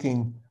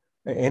taking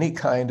any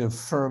kind of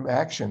firm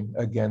action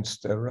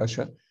against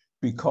Russia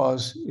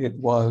because it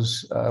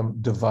was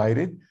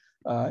divided.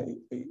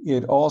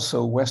 It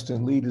also,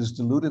 Western leaders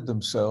deluded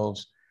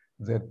themselves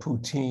that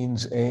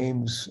Putin's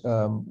aims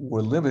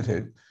were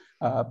limited.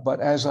 But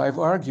as I've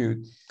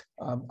argued,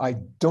 I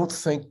don't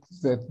think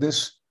that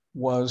this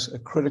was a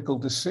critical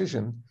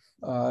decision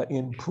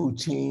in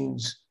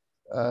Putin's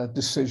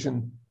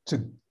decision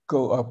to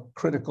go, a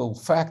critical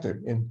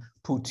factor in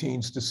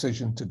Putin's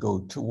decision to go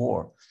to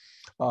war.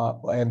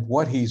 And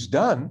what he's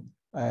done,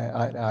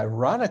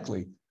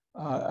 ironically,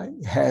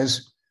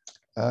 has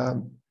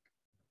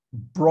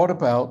brought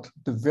about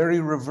the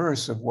very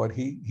reverse of what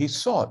he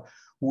sought.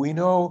 We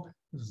know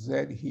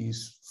that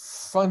he's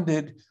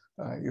funded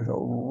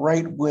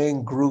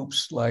right-wing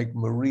groups like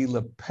Marie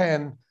Le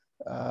Pen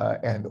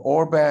and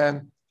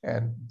Orban,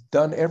 and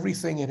done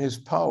everything in his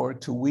power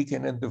to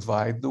weaken and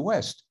divide the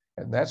West.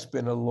 And that's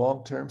been a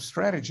long-term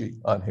strategy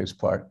on his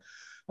part.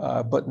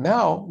 But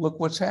now, look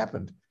what's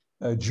happened.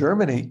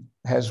 Germany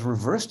has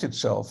reversed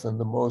itself in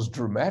the most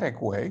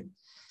dramatic way.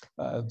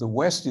 The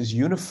West is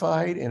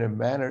unified in a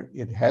manner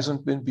it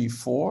hasn't been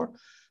before.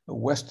 The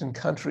Western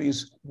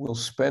countries will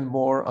spend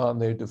more on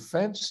their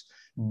defense.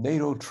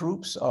 NATO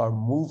troops are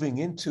moving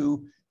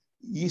into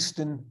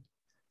Eastern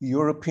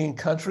European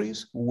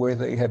countries where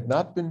they had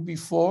not been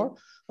before.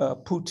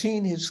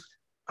 Putin is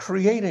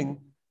creating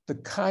the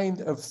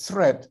kind of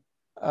threat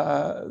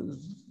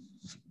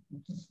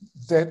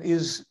that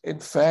is, in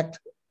fact,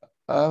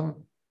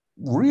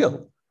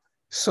 real.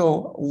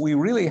 So we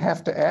really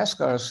have to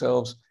ask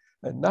ourselves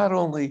not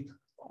only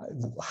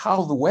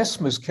how the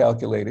West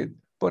miscalculated,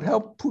 but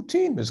how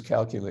Putin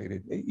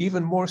miscalculated,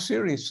 even more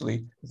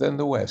seriously than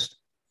the West.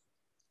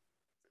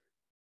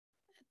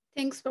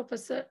 Thanks,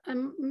 Professor.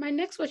 My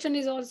next question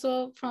is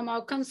also from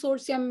our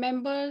consortium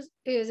members,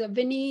 is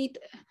Vineet.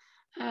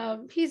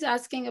 He's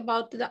asking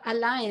about the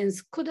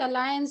alliance. Could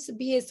alliance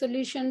be a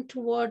solution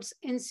towards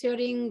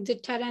ensuring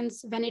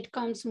deterrence when it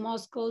comes to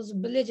Moscow's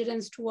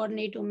belligerence toward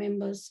NATO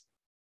members?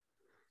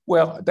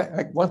 Well,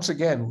 once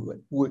again,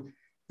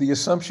 the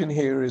assumption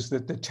here is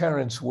that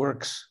deterrence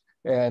works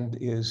and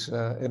is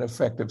an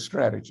effective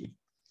strategy.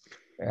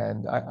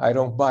 And I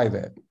don't buy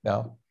that.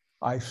 Now,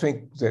 I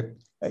think that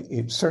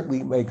it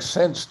certainly makes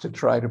sense to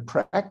try to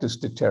practice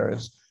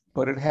deterrence,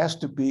 but it has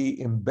to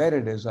be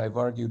embedded, as I've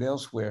argued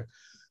elsewhere,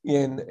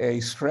 in a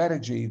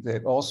strategy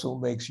that also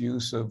makes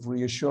use of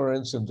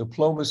reassurance and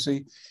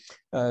diplomacy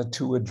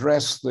to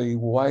address the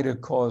wider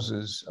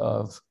causes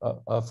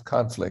of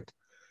conflict.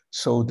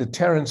 So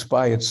deterrence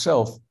by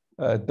itself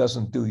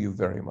doesn't do you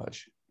very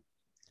much.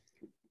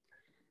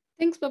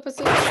 Thanks,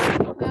 Professor.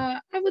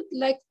 I would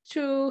like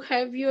to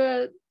have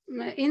your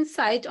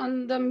insight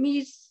on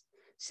the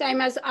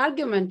Sima's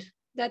argument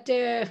that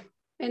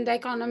in The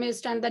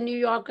Economist and The New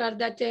Yorker,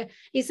 that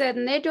he said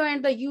NATO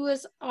and the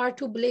US are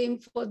to blame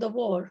for the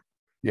war.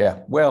 Yeah,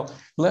 well,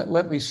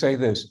 let me say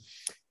this.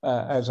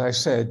 As I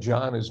said,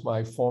 John is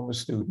my former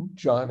student.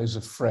 John is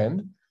a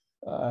friend.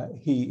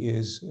 He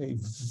is a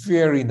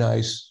very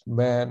nice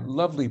man,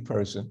 lovely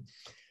person.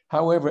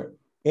 However,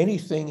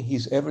 anything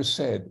he's ever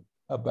said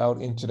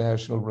about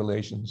international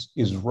relations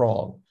is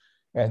wrong.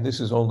 And this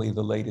is only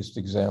the latest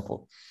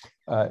example.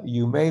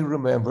 You may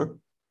remember,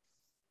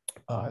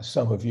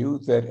 some of you,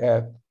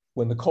 that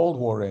when the Cold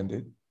War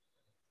ended,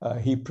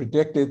 he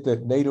predicted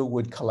that NATO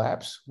would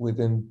collapse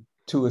within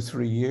 2 or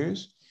 3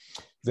 years,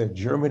 that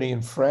Germany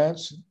and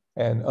France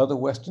and other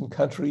Western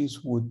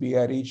countries would be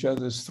at each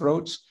other's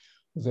throats,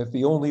 that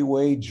the only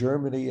way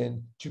Germany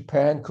and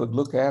Japan could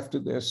look after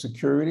their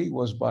security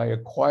was by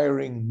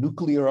acquiring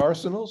nuclear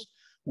arsenals,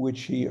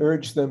 which he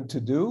urged them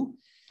to do.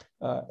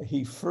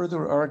 He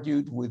further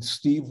argued with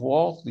Steve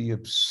Walt the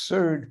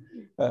absurd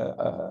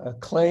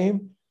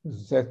claim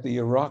that the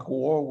Iraq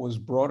War was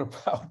brought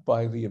about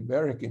by the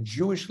American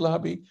Jewish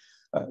lobby.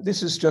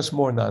 This is just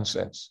more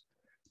nonsense.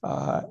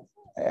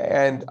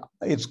 And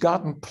it's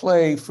gotten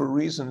play for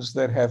reasons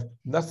that have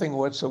nothing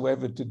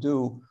whatsoever to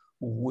do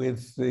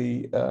with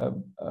the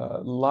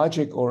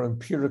logic or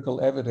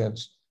empirical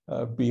evidence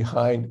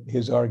behind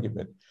his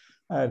argument.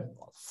 And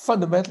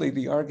fundamentally,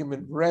 the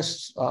argument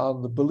rests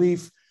on the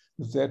belief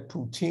that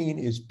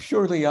Putin is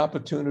purely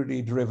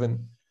opportunity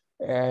driven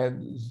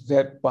and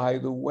that by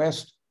the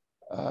West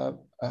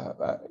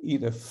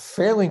either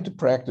failing to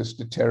practice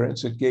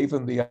deterrence, it gave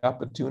him the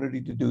opportunity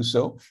to do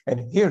so.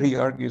 And here he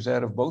argues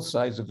out of both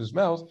sides of his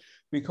mouth,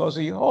 because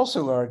he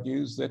also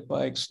argues that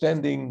by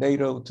extending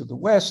NATO to the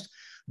West,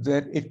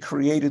 that it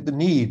created the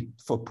need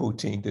for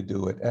Putin to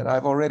do it. And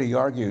I've already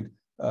argued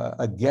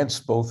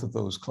against both of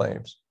those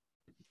claims.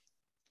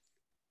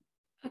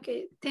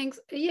 Okay, thanks.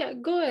 Yeah,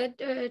 go ahead,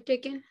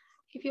 Tekin,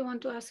 if you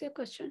want to ask a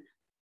question.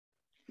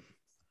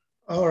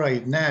 All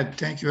right, Ned,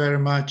 thank you very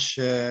much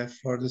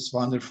for this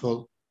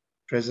wonderful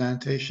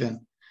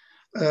presentation.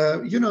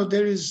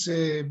 There is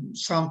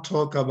some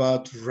talk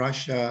about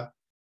Russia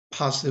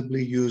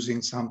possibly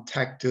using some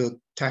tactical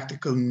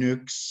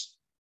nukes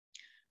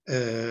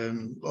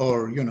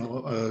or,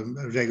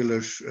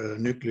 regular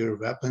nuclear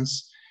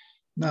weapons.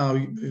 Now,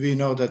 we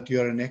know that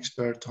you are an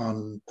expert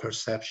on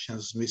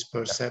perceptions,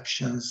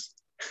 misperceptions,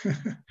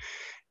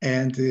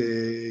 and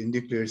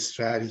nuclear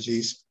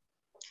strategies.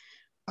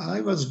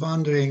 I was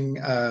wondering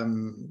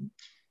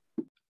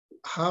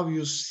how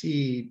you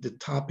see the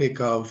topic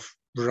of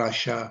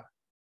Russia,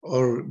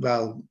 or,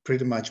 well,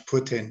 pretty much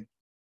Putin,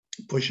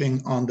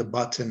 pushing on the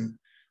button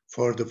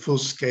for the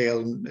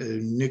full-scale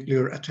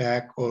nuclear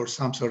attack or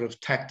some sort of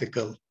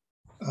tactical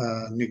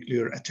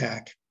nuclear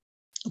attack.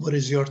 What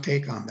is your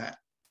take on that?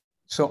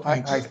 So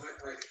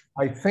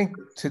I think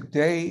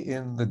today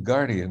in The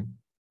Guardian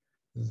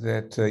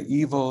that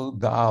Ivo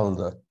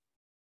Daalde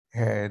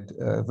had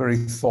a very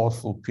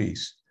thoughtful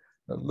piece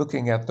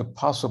looking at the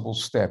possible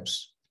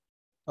steps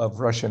of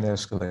Russian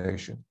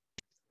escalation.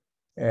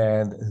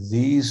 And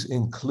these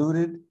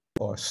included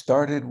or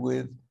started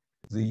with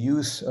the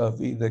use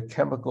of either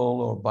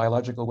chemical or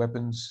biological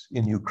weapons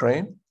in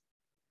Ukraine.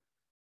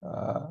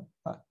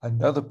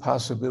 Another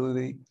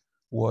possibility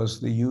was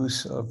the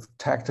use of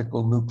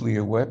tactical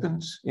nuclear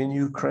weapons in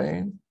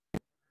Ukraine.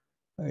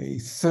 A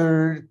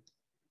third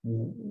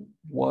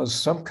was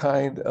some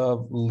kind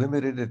of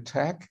limited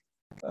attack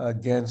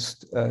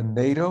against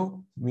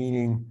NATO,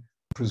 meaning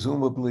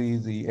presumably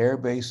the air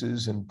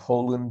bases in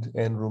Poland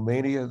and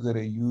Romania that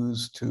are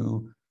used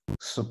to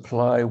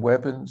supply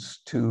weapons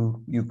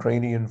to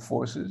Ukrainian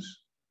forces.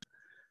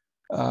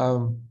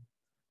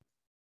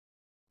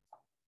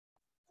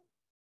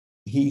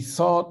 He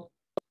thought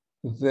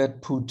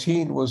that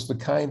Putin was the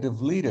kind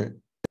of leader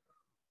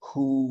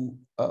who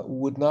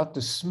would not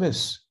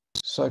dismiss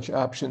such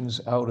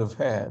options out of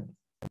hand,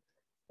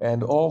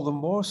 and all the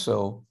more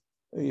so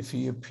if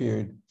he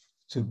appeared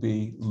to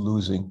be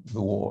losing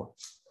the war.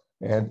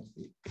 And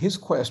his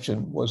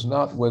question was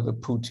not whether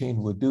Putin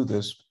would do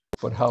this,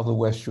 but how the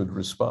West should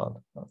respond.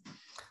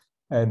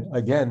 And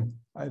again,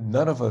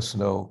 none of us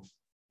know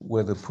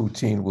whether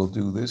Putin will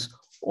do this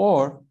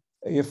or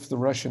if the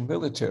Russian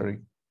military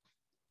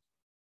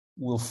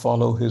will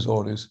follow his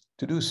orders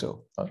to do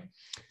so.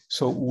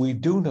 So we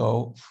do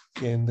know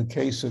in the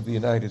case of the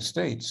United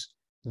States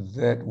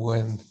that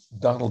when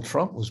Donald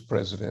Trump was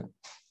president,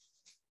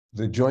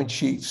 the Joint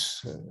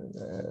Chiefs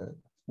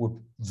were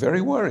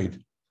very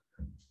worried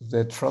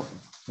that Trump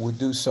would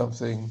do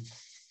something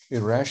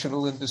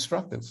irrational and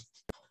destructive.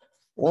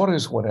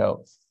 Orders went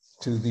out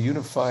to the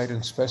unified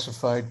and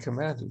specified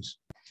commanders.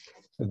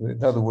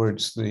 In other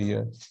words,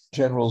 the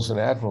generals and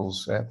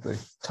admirals at the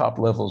top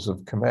levels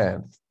of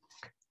command,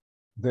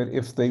 that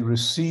if they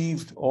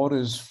received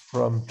orders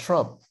from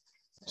Trump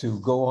to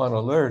go on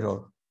alert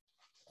or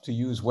to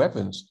use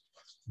weapons,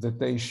 that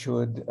they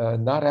should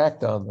not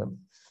act on them,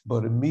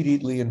 but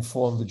immediately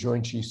inform the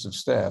Joint Chiefs of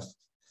Staff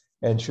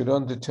and should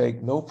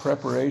undertake no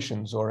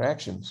preparations or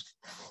actions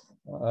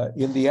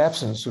in the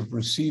absence of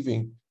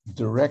receiving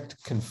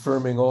direct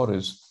confirming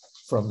orders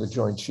from the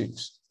Joint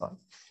Chiefs.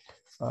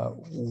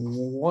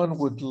 One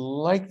would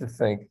like to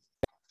think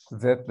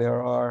that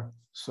there are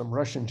some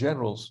Russian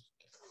generals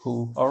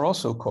who are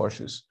also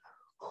cautious,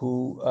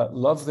 who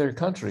love their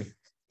country,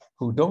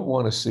 who don't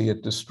want to see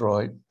it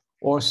destroyed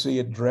or see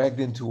it dragged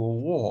into a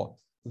war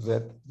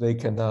that they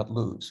cannot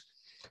lose.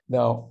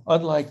 Now,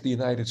 unlike the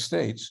United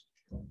States,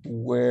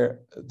 where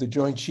the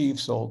Joint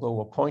Chiefs,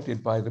 although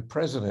appointed by the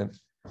president,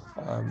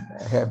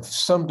 have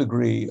some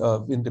degree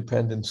of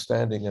independent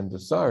standing and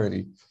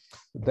authority,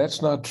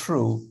 that's not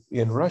true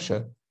in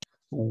Russia,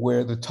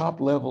 where the top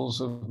levels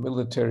of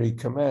military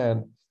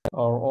command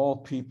are all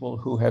people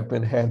who have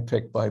been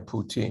handpicked by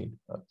Putin.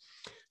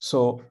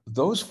 So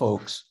those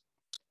folks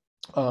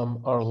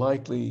are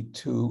likely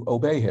to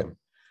obey him,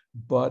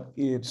 but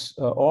it's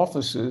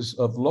officers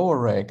of lower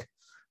rank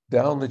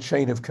down the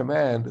chain of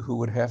command who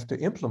would have to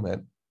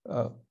implement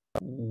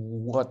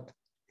what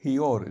he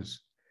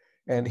orders.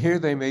 And here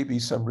there may be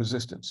some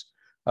resistance.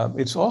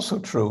 It's also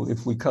true,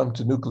 if we come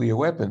to nuclear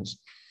weapons,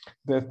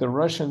 that the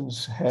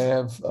Russians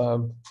have,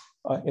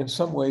 in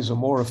some ways, a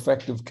more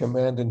effective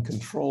command and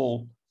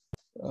control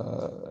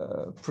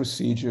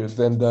procedure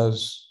than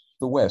does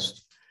the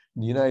West.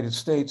 In the United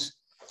States,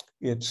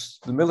 it's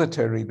the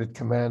military that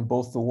command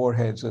both the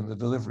warheads and the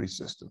delivery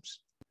systems.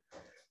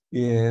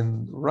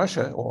 In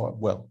Russia, or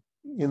well,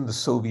 in the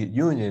Soviet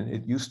Union,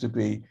 it used to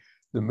be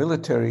the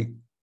military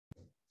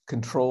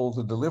controlled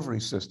the delivery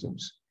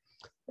systems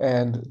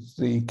and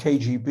the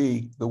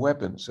KGB, the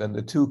weapons, and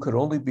the two could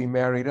only be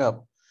married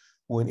up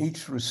when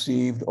each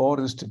received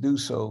orders to do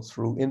so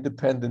through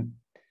independent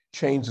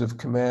chains of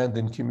command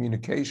and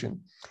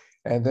communication,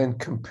 and then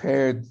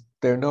compared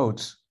their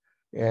notes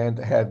and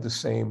had the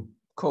same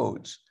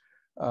codes.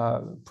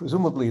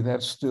 Presumably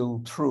that's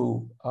still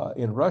true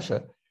in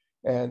Russia.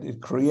 And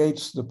it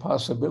creates the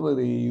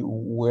possibility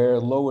where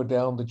lower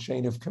down the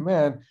chain of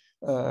command,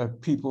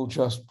 people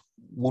just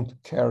won't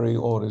carry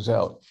orders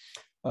out.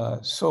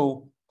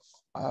 So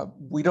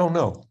we don't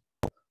know.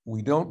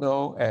 We don't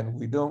know, and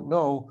we don't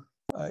know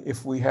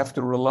if we have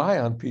to rely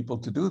on people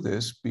to do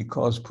this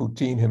because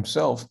Putin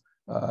himself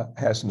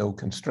has no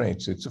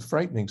constraints. It's a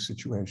frightening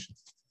situation.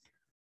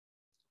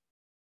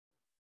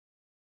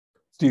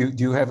 Do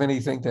you have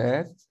anything to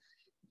add?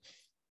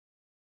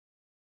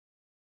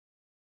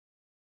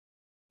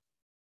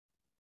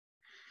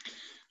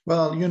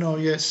 Well,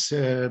 yes,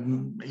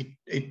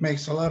 it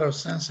makes a lot of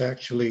sense,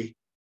 actually,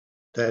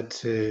 that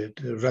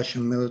the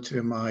Russian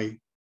military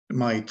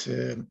might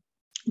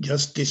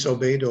just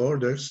disobey the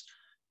orders,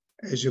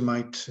 as you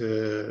might,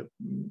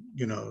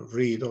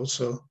 read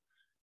also.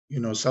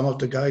 Some of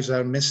the guys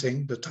are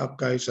missing. The top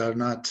guys are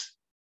not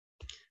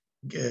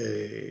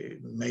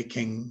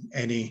making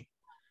any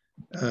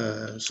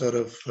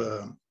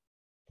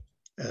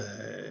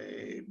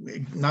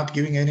not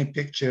giving any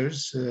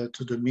pictures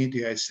to the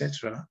media,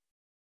 etc.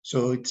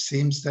 So it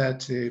seems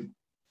that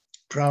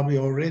probably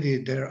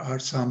already there are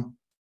some,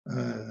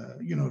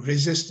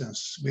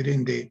 resistance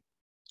within the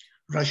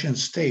Russian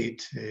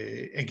state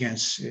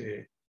against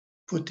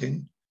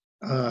Putin.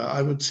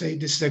 I would say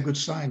this is a good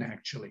sign,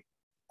 actually.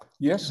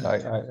 Yes,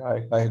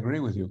 I agree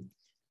with you.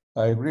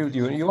 I agree with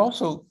you. And you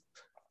also,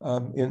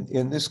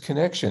 in this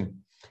connection,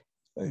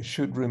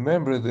 should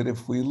remember that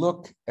if we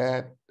look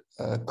at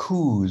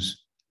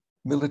coups,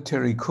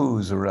 military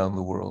coups around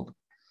the world,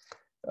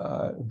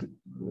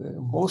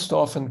 most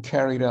often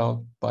carried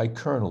out by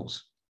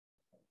colonels.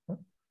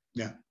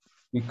 Yeah.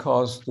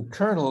 Because the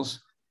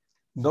colonels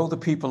know the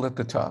people at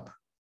the top,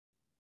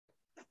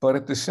 but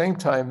at the same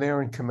time,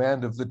 they're in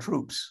command of the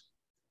troops,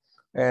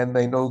 and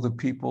they know the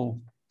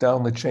people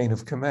down the chain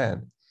of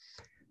command.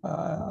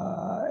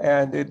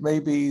 And it may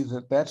be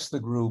that that's the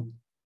group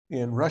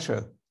in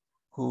Russia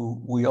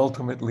who we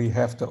ultimately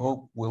have to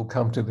hope will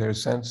come to their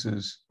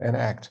senses and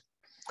act.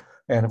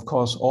 And of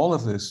course, all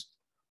of this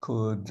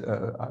could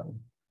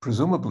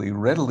presumably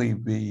readily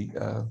be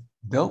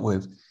dealt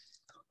with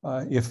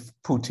if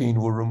Putin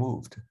were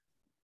removed.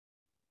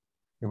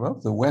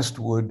 The West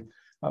would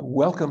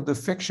welcome the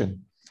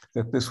fiction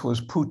that this was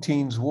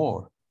Putin's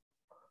war.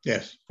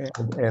 Yes.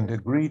 And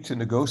agree to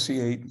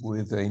negotiate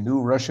with a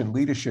new Russian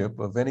leadership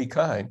of any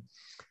kind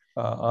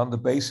on the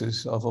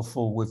basis of a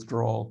full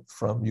withdrawal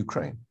from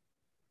Ukraine.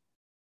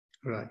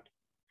 Right.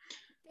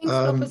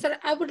 Thanks, Professor.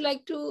 I would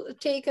like to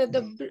take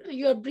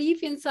your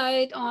brief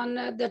insight on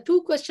the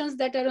two questions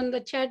that are in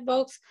the chat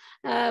box.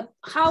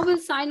 How will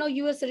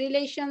Sino-US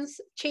relations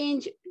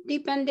change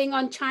depending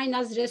on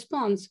China's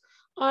response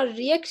or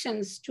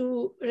reactions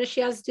to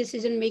Russia's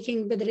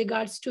decision-making with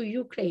regards to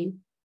Ukraine?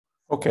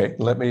 Okay,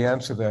 let me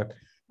answer that.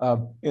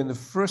 In the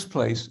first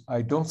place,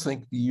 I don't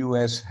think the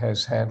US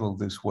has handled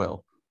this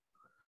well.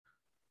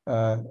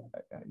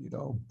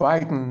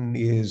 Biden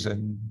is a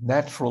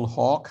natural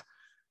hawk,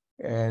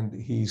 and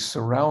he's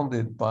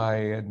surrounded by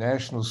a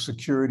national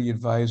security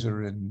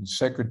advisor and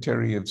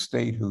secretary of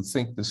state who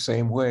think the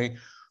same way,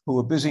 who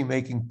are busy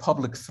making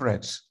public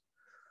threats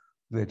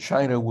that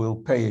China will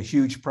pay a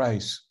huge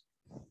price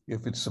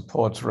if it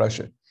supports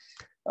Russia.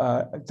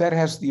 That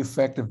has the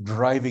effect of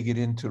driving it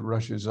into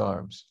Russia's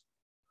arms.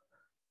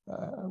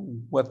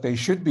 What they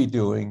should be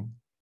doing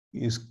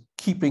is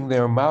keeping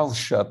their mouths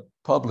shut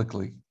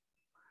publicly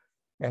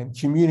and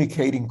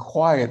communicating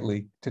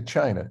quietly to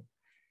China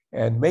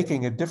and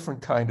making a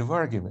different kind of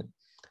argument,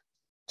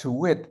 to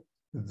wit,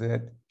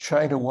 that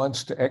China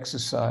wants to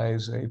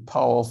exercise a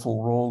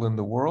powerful role in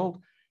the world.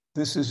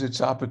 This is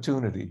its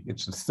opportunity.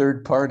 It's the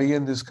third party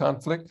in this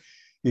conflict.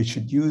 It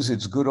should use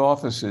its good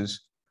offices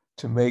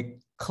to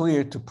make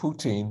clear to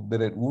Putin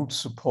that it won't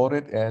support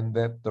it and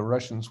that the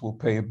Russians will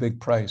pay a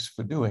big price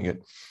for doing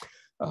it.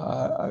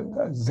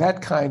 That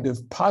kind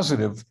of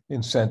positive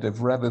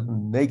incentive rather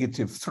than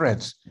negative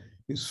threats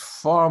is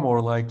far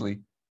more likely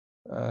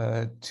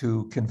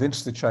to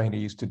convince the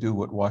Chinese to do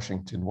what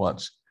Washington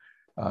wants.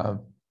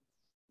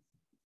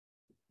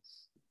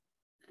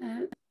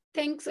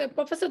 Thanks,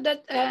 Professor.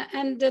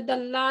 And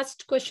the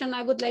last question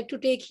I would like to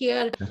take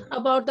here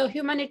about the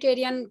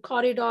humanitarian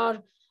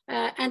corridor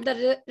and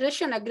the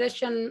Russian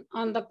aggression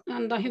on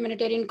the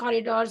humanitarian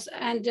corridors.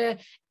 And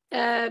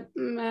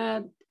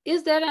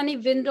is there any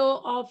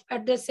window of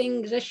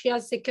addressing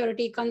Russia's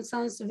security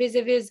concerns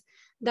vis-a-vis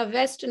the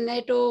West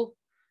NATO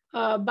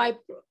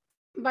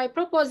by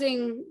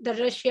proposing that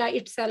Russia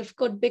itself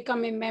could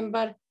become a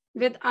member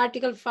with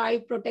Article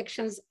 5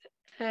 protections?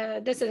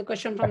 This is a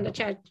question from the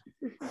chat.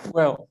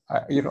 Well,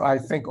 I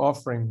think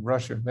offering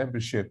Russia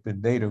membership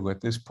in NATO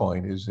at this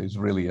point is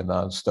really a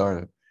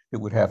non-starter. It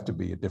would have to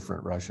be a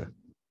different Russia.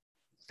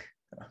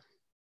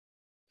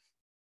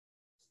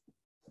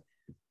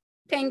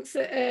 Thanks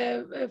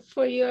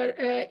for your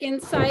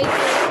insight.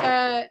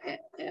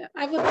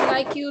 I would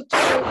like you to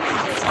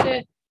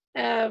just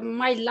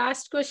my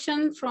last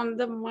question from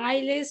my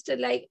list.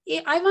 Like,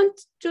 I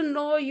want to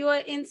know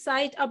your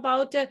insight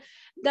about the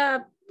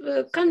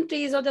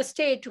countries or the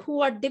state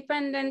who are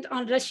dependent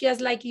on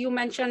Russia's, like you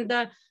mentioned,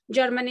 the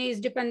Germany's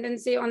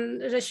dependency on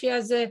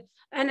Russia's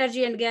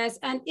energy and gas.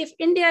 And if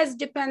India is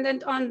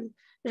dependent on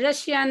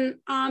Russian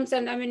arms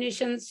and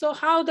ammunition, so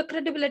how the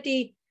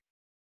credibility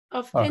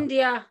of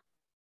India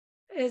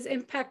is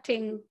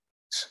impacting?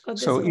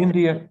 So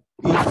India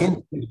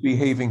is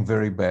behaving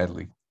very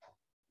badly.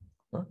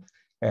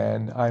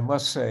 And I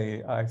must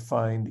say, I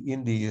find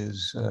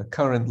India's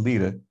current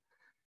leader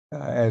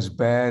as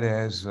bad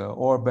as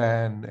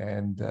Orban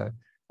and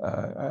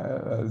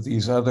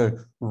these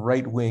other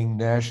right-wing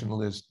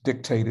nationalist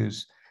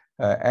dictators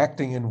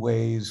acting in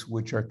ways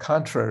which are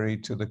contrary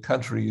to the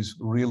country's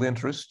real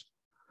interest.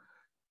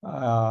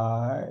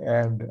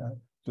 And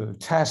the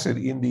tacit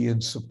Indian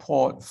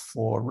support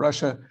for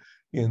Russia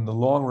in the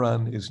long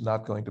run is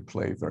not going to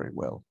play very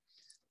well.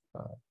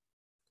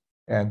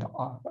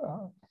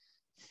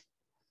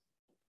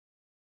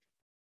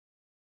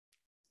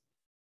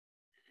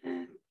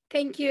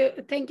 Thank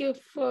you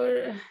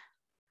for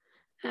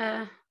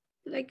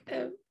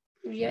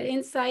your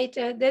insight.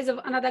 There's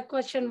another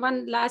question,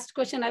 one last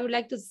question I would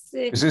like to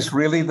say. Is this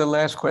really the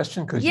last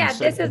question? Yeah,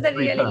 this is the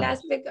really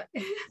last.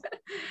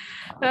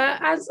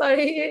 I'm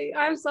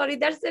sorry.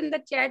 That's in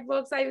the chat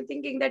box. I'm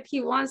thinking that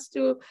he wants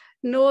to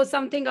know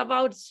something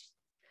about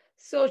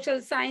social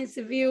science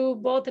view.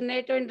 Both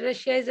NATO and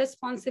Russia is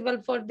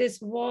responsible for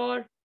this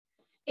war.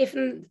 If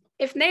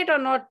NATO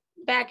not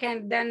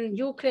backhand, then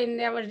Ukraine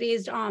never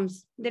raised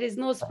arms. There is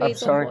no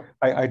space. I'm sorry,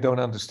 I don't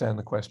understand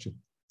the question.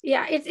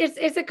 Yeah,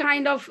 it's a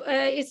kind of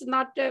it's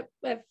not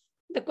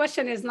the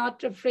question is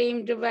not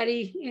framed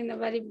in a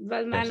very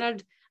well mannered.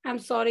 Yes. I'm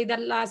sorry, the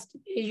last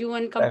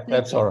UN completely.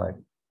 That's all right.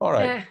 All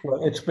right.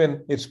 Well,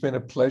 it's been a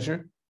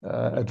pleasure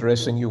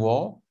addressing you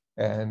all,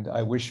 and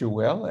I wish you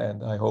well.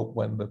 And I hope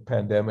when the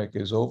pandemic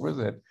is over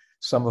that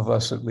some of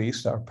us at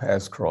least our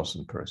paths cross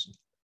in person.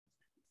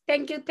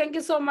 Thank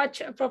you so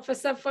much,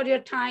 Professor, for your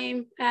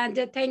time, and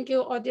thank you,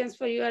 audience,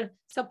 for your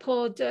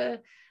support.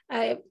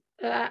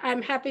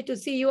 I'm happy to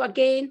see you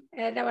again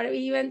at our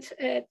event.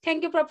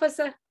 Thank you,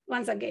 Professor,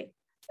 once again.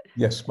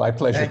 Yes, my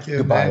pleasure. Thank you.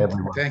 Goodbye,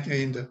 everyone. Thank you,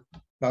 Indo.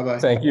 Bye-bye.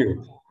 Thank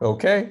you.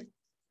 Okay.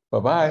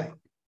 Bye-bye.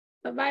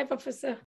 Bye-bye, Professor.